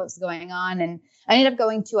figure out what was going on. And I ended up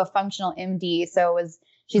going to a functional MD. So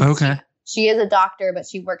she is a doctor, but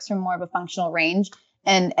she works from more of a functional range.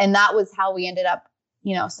 And that was how we ended up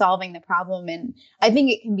solving the problem. And I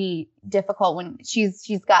think it can be difficult when she's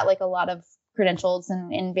got like a lot of credentials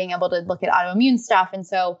and being able to look at autoimmune stuff. And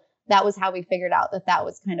so that was how we figured out that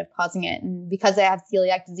was kind of causing it. And because I have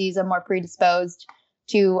celiac disease, I'm more predisposed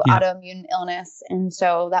to autoimmune illness. And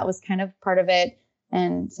so that was kind of part of it.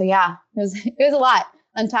 And so, it was a lot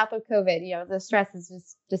on top of COVID. The stress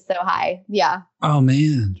is just so high. Yeah. Oh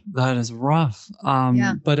man, that is rough.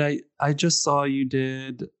 But I just saw you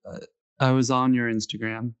did, I was on your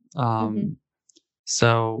Instagram.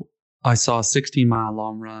 So I saw a 16-mile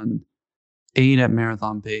long run, 8 at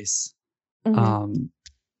marathon pace.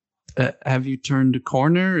 Have you turned a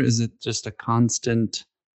corner? Is it just a constant,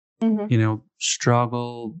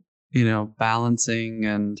 struggle, balancing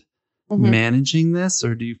and managing this?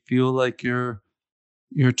 Or do you feel like you're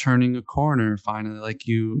turning a corner finally? Like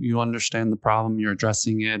you understand the problem, you're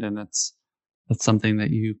addressing it, and that's something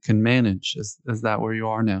that you can manage. Is that where you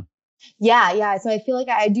are now? Yeah. So I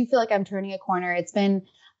do feel like I'm turning a corner. It's been,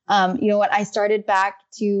 I started back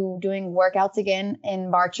to doing workouts again in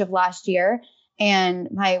March of last year. And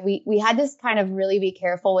we had to kind of really be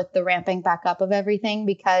careful with the ramping back up of everything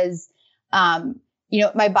because,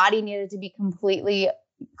 my body needed to be completely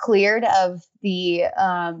cleared of the,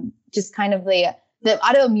 just kind of the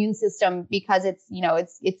autoimmune system, because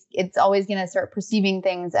it's always going to start perceiving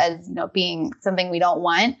things as, being something we don't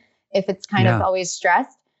want if it's kind of always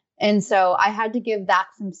stressed. And so I had to give that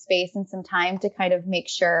some space and some time to kind of make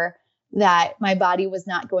sure that my body was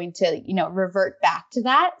not going to, revert back to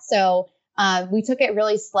that. So we took it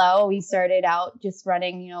really slow. We started out just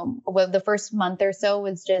running, the first month or so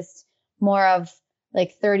was just more of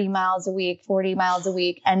like 30 miles a week, 40 miles a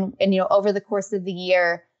week. And over the course of the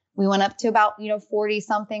year, we went up to about, 40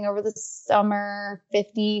 something over the summer,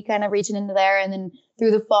 50 kind of reaching into there. And then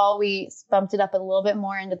through the fall, we bumped it up a little bit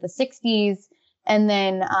more into the 60s. And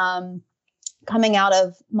then coming out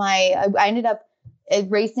of I ended up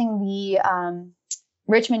racing the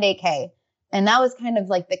Richmond 8K. And that was kind of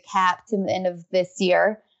like the cap to the end of this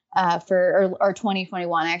year for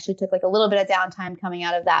 2021. I actually took like a little bit of downtime coming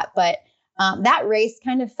out of that. But that race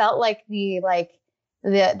kind of felt like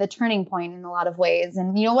the turning point in a lot of ways.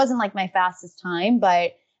 And, it wasn't like my fastest time,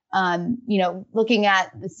 but, looking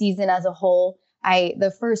at the season as a whole,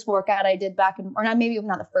 the first workout I did maybe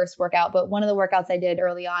not the first workout, but one of the workouts I did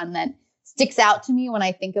early on that sticks out to me when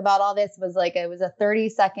I think about all this was like, it was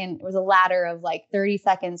a ladder of like 30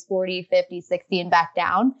 seconds, 40, 50, 60 and back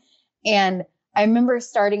down. And I remember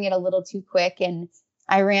starting it a little too quick, and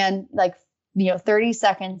I ran like, 30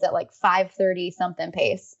 seconds at like 5:30 something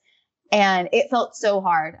pace. And it felt so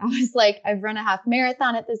hard. I was like, I've run a half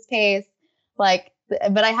marathon at this pace, but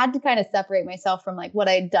I had to kind of separate myself from like what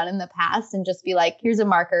I'd done in the past and just be like, here's a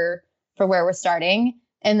marker for where we're starting.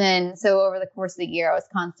 And then, so over the course of the year, I was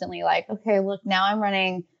constantly like, okay, look, now I'm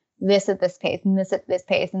running this at this pace and this at this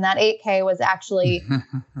pace. And that 8K was actually,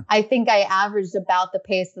 I think I averaged about the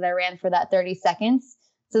pace that I ran for that 30 seconds.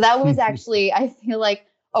 So that was actually, I feel like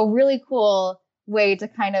a really cool way to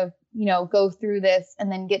kind of go through this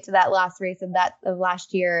and then get to that last race of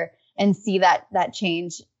last year and see that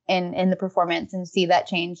change in the performance and see that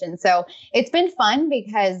change. And so it's been fun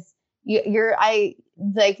because I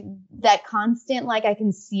like that constant, like I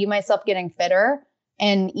can see myself getting fitter,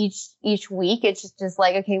 and each week it's just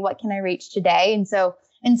like, okay, what can I reach today? And so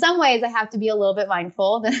in some ways I have to be a little bit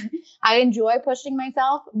mindful that I enjoy pushing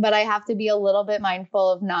myself, but I have to be a little bit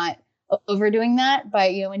mindful of not overdoing that.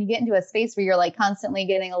 But, when you get into a space where you're like constantly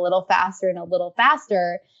getting a little faster and a little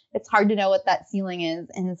faster, it's hard to know what that ceiling is.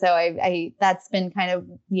 And so I that's been kind of,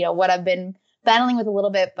 what I've been battling with a little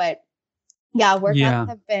bit, but yeah, workouts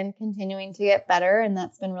have been continuing to get better, and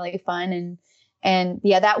that's been really fun. And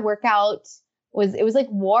yeah, that workout was like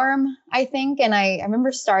warm, I think. And I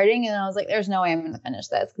remember starting and I was like, there's no way I'm going to finish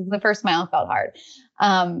this, because the first mile felt hard.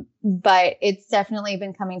 But it's definitely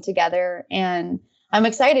been coming together, and I'm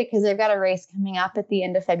excited because they've got a race coming up at the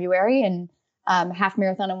end of February, and half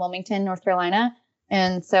marathon in Wilmington, North Carolina.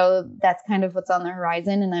 And so that's kind of what's on the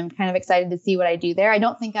horizon. And I'm kind of excited to see what I do there. I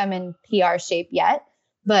don't think I'm in PR shape yet,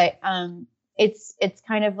 but it's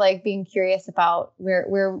kind of like being curious about where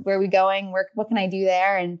are we going, what can I do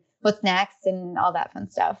there, and what's next, and all that fun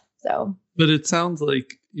stuff. So, but it sounds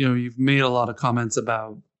like, you've made a lot of comments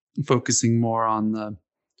about focusing more on the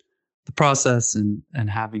process and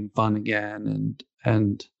having fun again.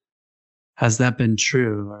 And has that been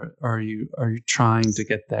true, or are you trying to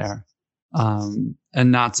get there, and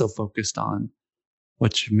not so focused on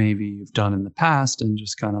what maybe you've done in the past and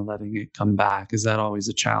just kind of letting it come back? Is that always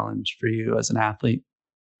a challenge for you as an athlete?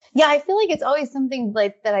 Yeah, I feel like it's always something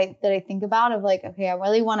like that I think about, of like, okay, I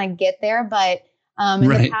really want to get there, but in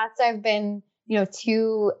the past I've been,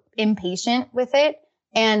 too impatient with it.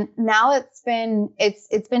 And now it's been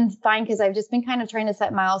fine, because I've just been kind of trying to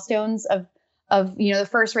set milestones of the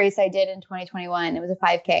first race I did in 2021, it was a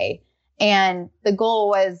 5K, and the goal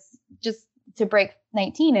was just to break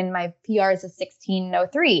 19, and my PR is a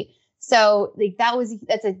 16:03. So like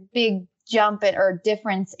that's a big jump or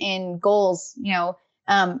difference in goals,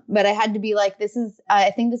 but I had to be like,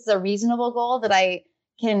 I think this is a reasonable goal that I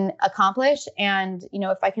can accomplish. And,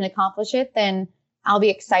 if I can accomplish it, then I'll be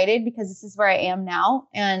excited, because this is where I am now.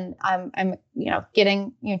 And I'm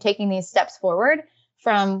taking these steps forward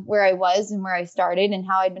from where I was and where I started and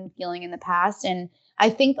how I'd been feeling in the past. And I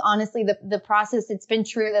think honestly, the process, it's been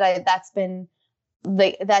true that that's been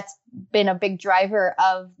a big driver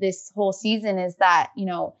of this whole season, is that,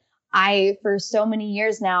 I, for so many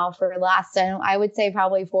years now, for last, I would say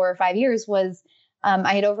probably 4 or 5 years, was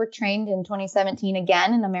I had overtrained in 2017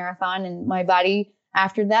 again in a marathon, and my body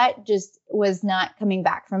after that just was not coming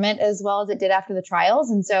back from it as well as it did after the trials.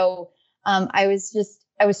 And so I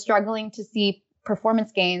was struggling to see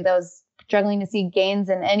performance gains. I was struggling to see gains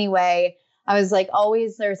in any way. I was like,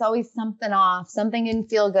 there's always something off. Something didn't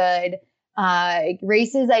feel good.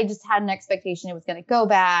 Races, I just had an expectation it was going to go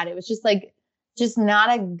bad. It was just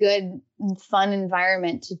not a good, fun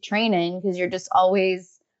environment to train in, because you're just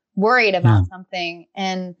always worried about something.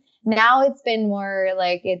 And now it's been more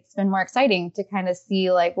exciting to kind of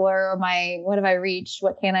see like, what have I reached?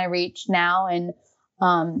 What can I reach now? And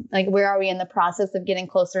where are we in the process of getting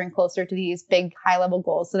closer and closer to these big high level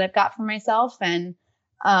goals that I've got for myself? And,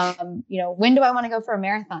 when do I want to go for a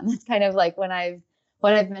marathon? That's kind of like what I've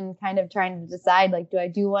been kind of trying to decide, like, do I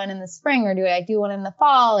do one in the spring or do I do one in the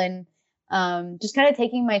fall? And just kind of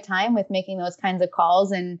taking my time with making those kinds of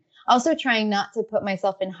calls, and also trying not to put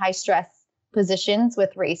myself in high stress positions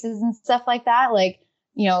with races and stuff like that. Like,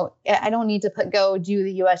 I don't need to go do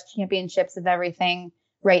the US championships of everything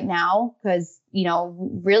right now, because,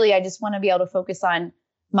 really I just want to be able to focus on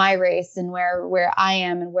my race and where I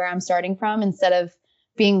am and where I'm starting from, instead of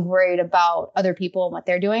being worried about other people and what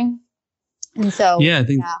they're doing. And so, I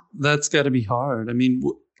think that's got to be hard. I mean,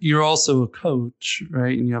 you're also a coach,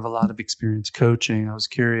 right? And you have a lot of experience coaching. I was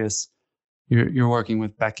curious, you're working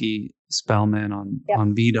with Becky Spellman on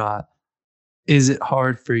VDOT. Is it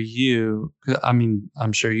hard for you? I mean,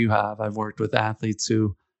 I'm sure you have. I've worked with athletes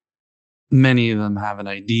who, many of them have an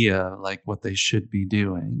idea like what they should be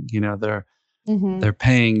doing. They're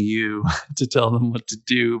paying you to tell them what to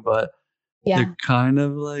do, but they're kind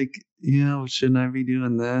of like, shouldn't I be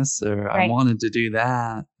doing this? Or I wanted to do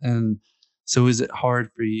that. And so is it hard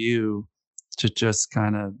for you to just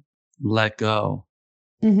kind of let go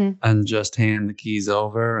and just hand the keys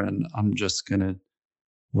over, and I'm just going to,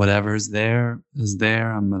 whatever's there is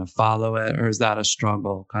there, I'm going to follow it? Or is that a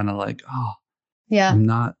struggle? Kind of like, I'm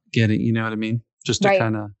not getting, you know what I mean? Just to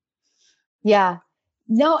kind of. Yeah.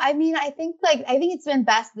 No, I mean, I think it's been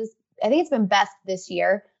best this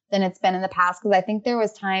year than it's been in the past. Because I think there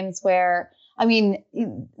was times where I mean,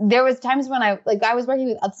 there was times when I was working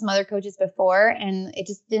with some other coaches before, and it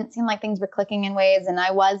just didn't seem like things were clicking in ways. And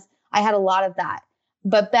I had a lot of that.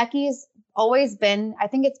 But Becky's always been, I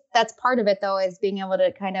think that's part of it though, is being able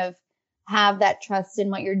to kind of have that trust in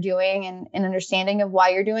what you're doing and understanding of why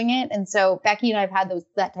you're doing it. And so Becky and I've had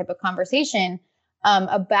that type of conversation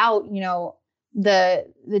about,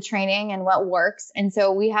 the training and what works. And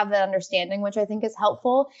so we have that understanding, which I think is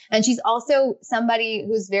helpful. And she's also somebody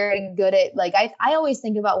who's very good at, like, I always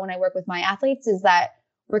think about when I work with my athletes is that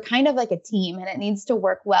we're kind of like a team, and it needs to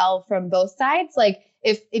work well from both sides. Like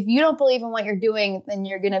if you don't believe in what you're doing, then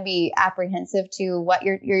you're going to be apprehensive to what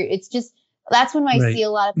it's just, that's when I see a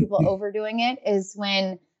lot of people overdoing it, is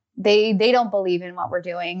when they don't believe in what we're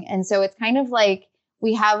doing. And so it's kind of like,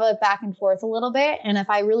 we have a back and forth a little bit. And if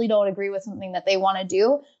I really don't agree with something that they want to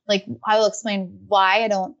do, like I will explain why I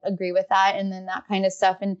don't agree with that, and then that kind of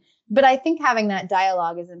stuff. But I think having that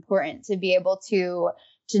dialogue is important to be able to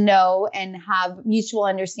know and have mutual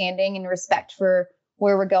understanding and respect for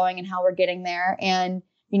where we're going and how we're getting there. And,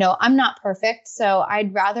 I'm not perfect. So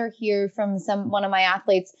I'd rather hear from one of my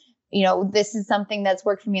athletes, this is something that's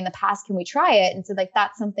worked for me in the past. Can we try it? And so like,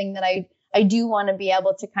 that's something that I do want to be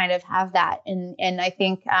able to kind of have that. And I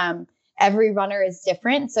think every runner is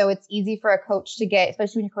different. So it's easy for a coach to get,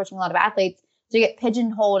 especially when you're coaching a lot of athletes, to get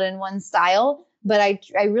pigeonholed in one style. But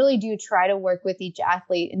I really do try to work with each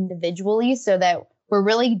athlete individually so that we're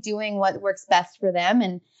really doing what works best for them.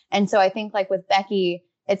 And so I think like with Becky,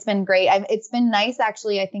 it's been great. It's been nice,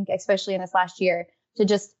 actually, I think, especially in this last year, to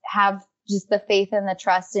just have just the faith and the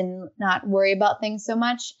trust and not worry about things so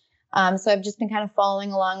much. So I've just been kind of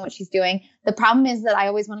following along what she's doing. The problem is that I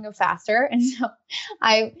always want to go faster. And so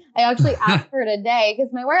I actually asked her today,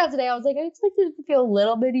 because my workout today, I was like, I expected it to feel a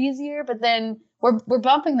little bit easier, but then we're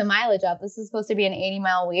bumping the mileage up. This is supposed to be an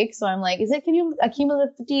 80-mile week. So I'm like, can you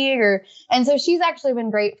accumulate fatigue? And so she's actually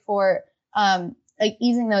been great for, like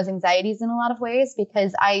easing those anxieties in a lot of ways,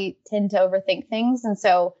 because I tend to overthink things. And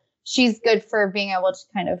so she's good for being able to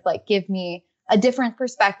kind of like give me a different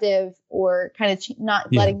perspective, or kind of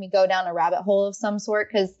not letting me go down a rabbit hole of some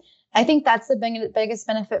sort. Cause I think that's the biggest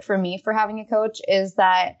benefit for me for having a coach, is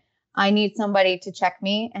that I need somebody to check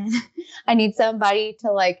me, and I need somebody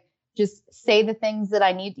to like just say the things that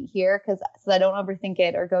I need to hear, so I don't overthink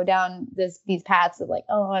it or go down these paths of like,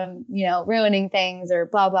 oh, I'm, ruining things or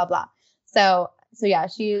blah, blah, blah. So yeah,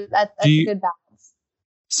 that's a good balance.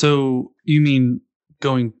 So you mean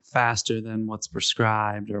going faster than what's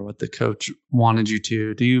prescribed or what the coach wanted you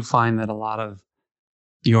to? Do you find that a lot of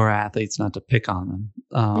your athletes, not to pick on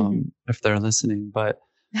them if they're listening, but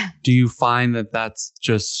do you find that that's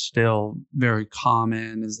just still very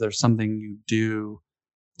common? Is there something you do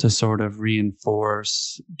to sort of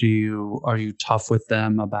reinforce? Are you tough with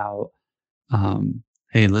them about,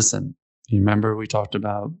 hey, listen, you remember we talked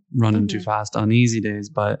about running too fast on easy days,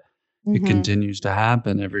 but it continues to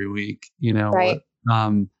happen every week, Right.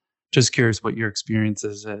 Just curious what your experience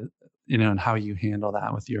is, and how you handle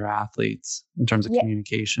that with your athletes in terms of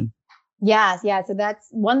communication. Yeah. So that's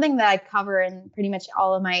one thing that I cover in pretty much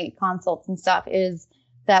all of my consults and stuff, is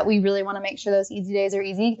that we really want to make sure those easy days are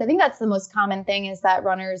easy. Because I think that's the most common thing, is that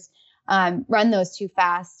runners run those too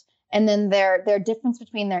fast. And then their difference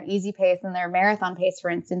between their easy pace and their marathon pace, for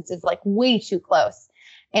instance, is like way too close.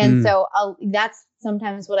 And so that's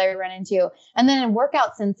sometimes what I run into. And then in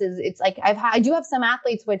workout senses, it's like I do have some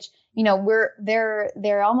athletes which,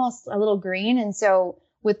 they're almost a little green. And so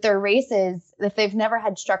with their races, if they've never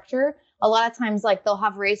had structure, a lot of times like they'll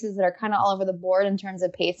have races that are kind of all over the board in terms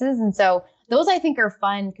of paces. And so those I think are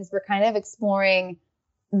fun, because we're kind of exploring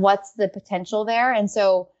what's the potential there. And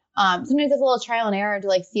so sometimes it's a little trial and error to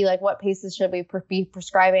like see like what paces should we be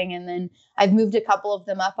prescribing. And then I've moved a couple of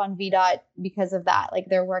them up on VDOT because of that. Like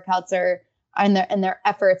their workouts are and their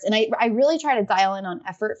efforts. And I really try to dial in on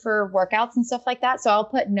effort for workouts and stuff like that. So I'll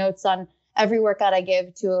put notes on every workout I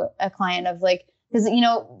give to a client of like, because,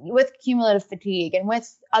 with cumulative fatigue and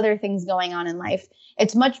with other things going on in life,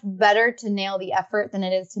 it's much better to nail the effort than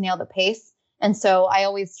it is to nail the pace. And so I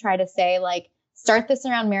always try to say like, start this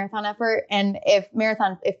around marathon effort. And if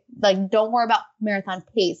don't worry about marathon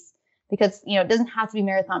pace, because, it doesn't have to be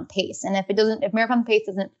marathon pace. And if marathon pace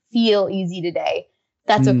doesn't feel easy today,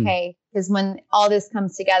 that's okay. Because when all this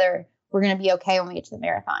comes together, we're going to be okay when we get to the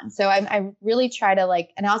marathon. So I really try to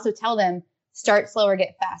and I also tell them, start slower,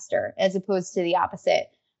 get faster, as opposed to the opposite,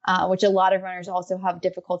 which a lot of runners also have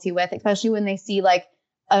difficulty with, especially when they see like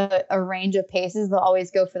a range of paces. They'll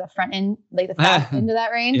always go for the front end, like the fast end of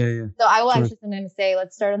that range. Yeah. So I will actually sometimes say,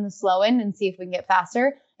 let's start on the slow end and see if we can get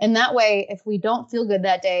faster. And that way, if we don't feel good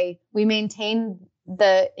that day, we maintain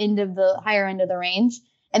the higher end of the range.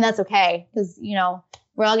 and that's okay because,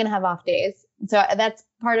 we're all going to have off days. So that's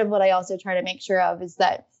part of what I also try to make sure of is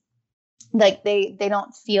that like they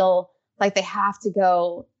don't feel like they have to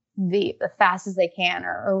go the fast as they can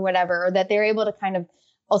or whatever, or that they're able to kind of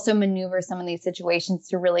also maneuver some of these situations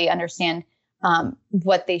to really understand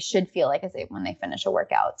what they should feel like when they finish a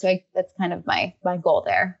workout. So that's kind of my goal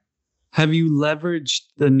there. Have you leveraged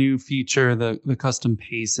the new feature, the custom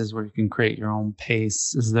paces where you can create your own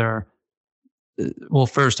pace? Is there, well,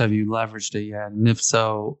 first, have you leveraged it yet? And if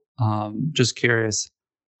so, just curious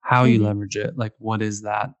how you leverage it. Like, what is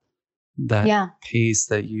that pace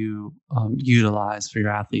that you utilize for your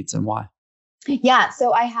athletes and why? Yeah.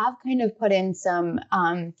 So I have kind of put in some,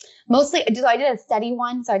 mostly, I did a steady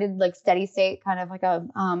one. So I did like steady state, kind of like a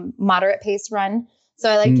moderate pace run. So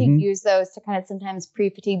I like to use those to kind of sometimes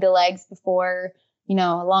pre-fatigue the legs before, a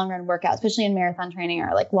long run workout, especially in marathon training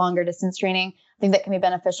or like longer distance training. I think that can be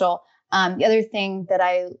beneficial. The other thing that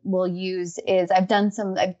I will use is I've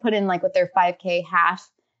put in like with their 5K half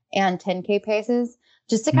and 10K paces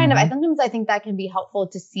just to kind of, I think that can be helpful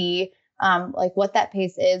to see like what that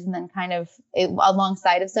pace is and then kind of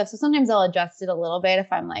alongside of stuff. So sometimes I'll adjust it a little bit if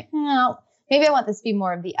I'm like, maybe I want this to be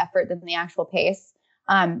more of the effort than the actual pace.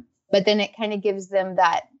 But then it kind of gives them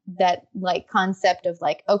that like concept of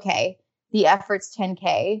like, okay, the effort's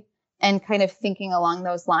 10K and kind of thinking along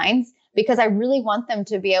those lines, because I really want them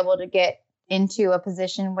to be able to get into a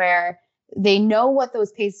position where they know what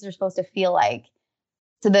those paces are supposed to feel like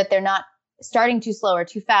so that they're not starting too slow or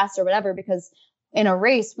too fast or whatever, because in a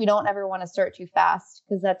race, we don't ever want to start too fast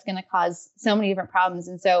because that's going to cause so many different problems.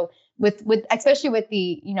 And so with especially with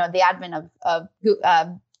the, the advent of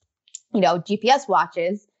GPS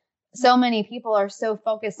watches, so many people are so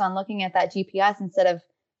focused on looking at that GPS instead of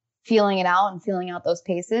feeling it out and feeling out those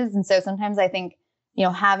paces. And so sometimes I think,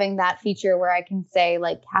 having that feature where I can say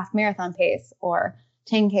like half marathon pace or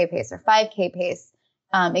 10K pace or 5K pace,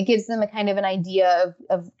 it gives them a kind of an idea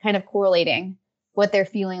of kind of correlating what they're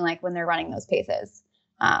feeling like when they're running those paces.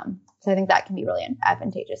 So I think that can be really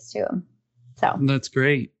advantageous to them. So that's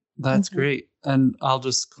great. That's great. And I'll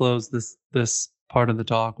just close this part of the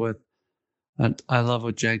talk with, I love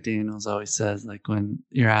what Jack Daniels always says, like when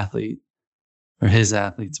your athlete or his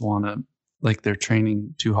athletes want to, like they're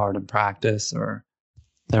training too hard in practice, or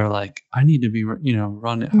they're like, I need to be,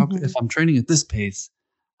 running. If I'm training at this pace,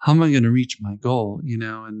 how am I going to reach my goal?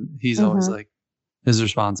 And he's always like, his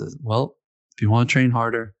response is, well, if you want to train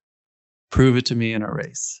harder, prove it to me in a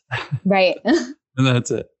race. Right. And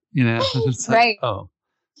that's it. It's like, right. Oh,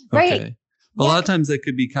 okay. Right. A lot of times that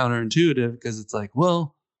could be counterintuitive because it's like,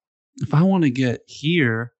 well, if I want to get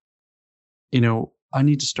here, I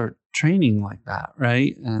need to start training like that.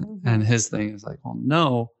 Right. And his thing is like, well,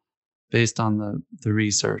 no, based on the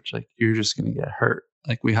research, like you're just going to get hurt.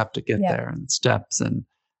 Like we have to get there in steps. And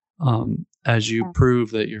as you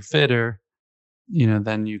prove that you're fitter,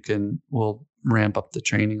 then we'll ramp up the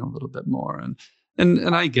training a little bit more.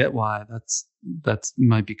 And I get why that's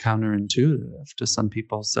might be counterintuitive to some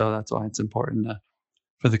people. So that's why it's important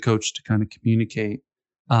for the coach to kind of communicate.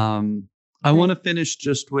 I want to finish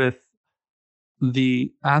just with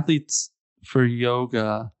the athletes for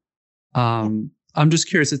yoga. I'm just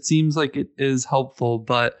curious. It seems like it is helpful,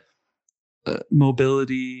 but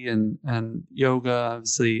mobility and yoga,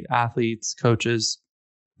 obviously athletes, coaches,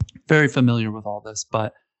 very familiar with all this,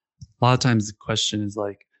 but a lot of times the question is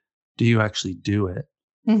like, do you actually do it?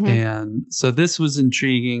 And so this was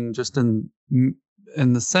intriguing just in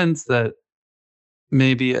the sense that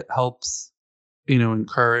maybe it helps,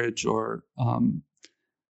 encourage or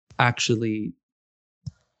actually,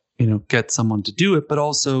 get someone to do it, but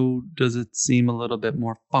also does it seem a little bit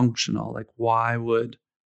more functional? Like why would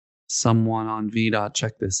someone on VDOT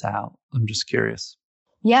check this out? I'm just curious.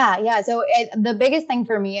 Yeah. So the biggest thing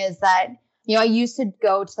for me is that, I used to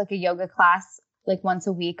go to like a yoga class like once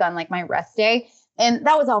a week on like my rest day. And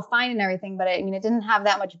that was all fine and everything, but it didn't have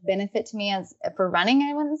that much benefit to me as for running,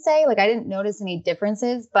 I wouldn't say. Like I didn't notice any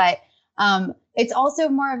differences, but it's also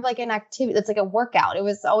more of like an activity. It's like a workout. It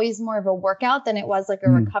was always more of a workout than it was like a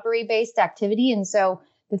recovery based activity. And so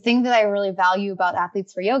the thing that I really value about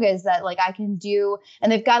Athletes for Yoga is that like I can do,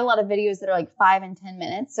 and they've got a lot of videos that are like 5 and 10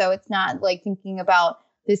 minutes. So it's not like thinking about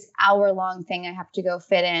this hour-long thing I have to go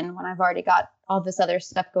fit in when I've already got all this other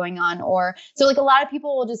stuff going on. Or so like a lot of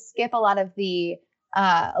people will just skip a lot of the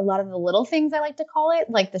little things, I like to call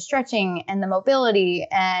it, like the stretching and the mobility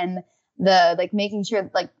and the like making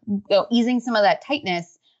sure like easing some of that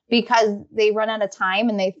tightness, because they run out of time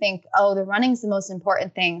and they think, oh, the running's the most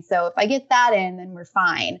important thing. So if I get that in, then we're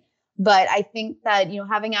fine. But I think that,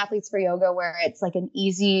 having Athletes for Yoga where it's like an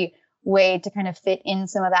easy way to kind of fit in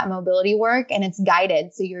some of that mobility work, and it's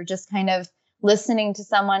guided. So you're just kind of listening to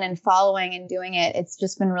someone and following and doing it. It's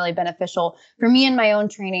just been really beneficial for me in my own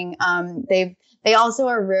training. They also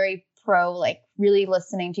are very pro, like really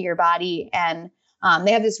listening to your body. And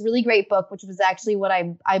they have this really great book, which was actually what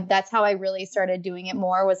that's how I really started doing it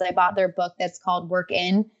more, was I bought their book that's called Work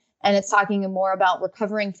In, and it's talking more about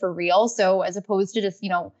recovering for real. So as opposed to just,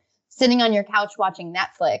 sitting on your couch watching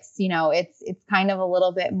Netflix, it's kind of a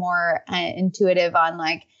little bit more intuitive on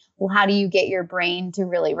like, well, how do you get your brain to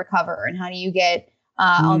really recover? And how do you get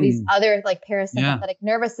all these other like parasympathetic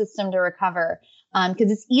nervous system to recover?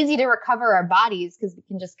 Because it's easy to recover our bodies because we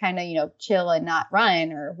can just kind of, chill and not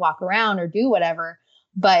run or walk around or do whatever.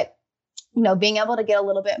 But, being able to get a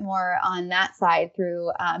little bit more on that side through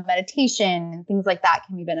meditation and things like that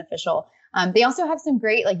can be beneficial. They also have some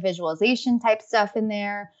great like visualization type stuff in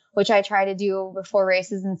there, which I try to do before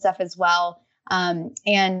races and stuff as well.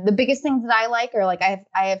 And the biggest things that I like are like, I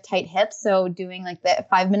have tight hips. So doing like the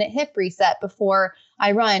 5-minute hip reset before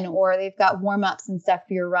I run, or they've got warm-ups and stuff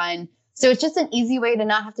for your run. So it's just an easy way to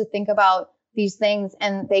not have to think about these things.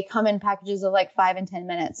 And they come in packages of like 5 and 10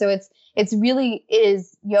 minutes. So it really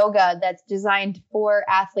is yoga that's designed for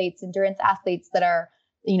athletes, endurance athletes that are,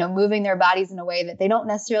 moving their bodies in a way that they don't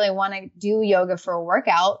necessarily want to do yoga for a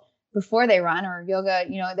workout before they run, or yoga,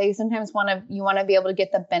 they sometimes you want to be able to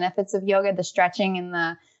get the benefits of yoga, the stretching and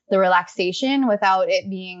the relaxation without it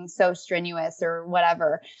being so strenuous or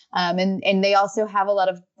whatever. And they also have a lot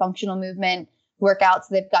of functional movement workouts.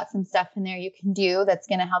 They've got some stuff in there you can do that's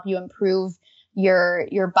going to help you improve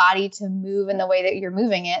your body to move in the way that you're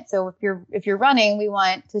moving it. So if you're running, we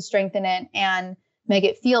want to strengthen it and make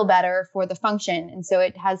it feel better for the function. And so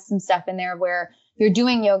it has some stuff in there where you're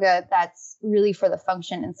doing yoga that's really for the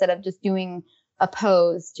function instead of just doing a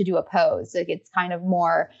pose to do a pose. Like it's kind of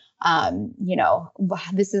more,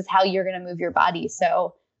 this is how you're going to move your body.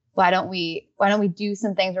 So why don't we do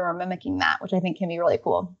some things where we're mimicking that, which I think can be really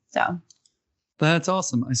cool. So that's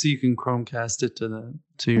awesome. I see you can Chromecast it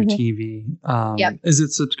to your TV. Yep. Is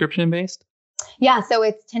it subscription based? Yeah. So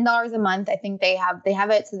it's $10 a month. I think they have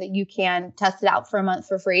it so that you can test it out for a month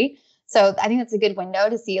for free. So I think that's a good window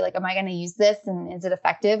to see, like, am I going to use this and is it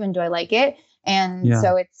effective and do I like it? And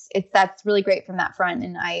so that's really great from that front.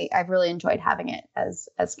 And I've really enjoyed having it as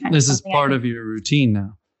kind of. This is part of your routine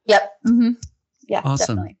now. Yep. Mm-hmm. Yeah.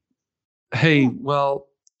 Awesome. Definitely. Hey, well,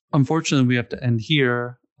 unfortunately we have to end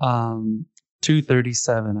here.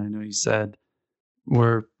 2:37. I know you said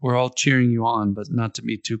we're all cheering you on, but not to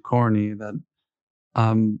be too corny, that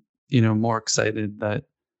more excited that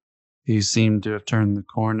you seem to have turned the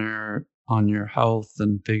corner on your health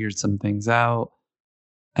and figured some things out,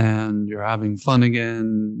 and you're having fun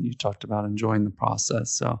again. You talked about enjoying the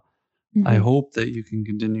process. So I hope that you can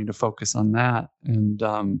continue to focus on that. And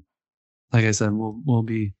like I said, we'll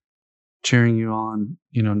be cheering you on,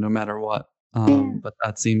 no matter what. But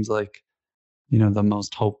that seems like, the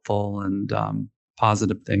most hopeful and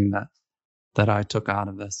positive thing that I took out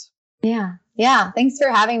of this. Yeah. Yeah. Thanks for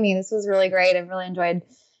having me. This was really great. I've really enjoyed,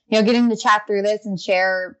 getting to chat through this and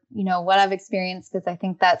share, what I've experienced, because I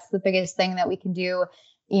think that's the biggest thing that we can do.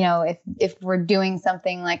 If we're doing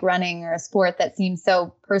something like running or a sport that seems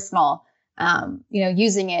so personal,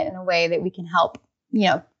 using it in a way that we can help,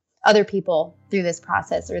 other people through this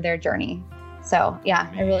process or their journey. So yeah,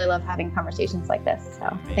 I really love having conversations like this.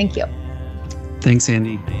 So thank you. Thanks,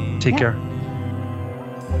 Andy. Take care.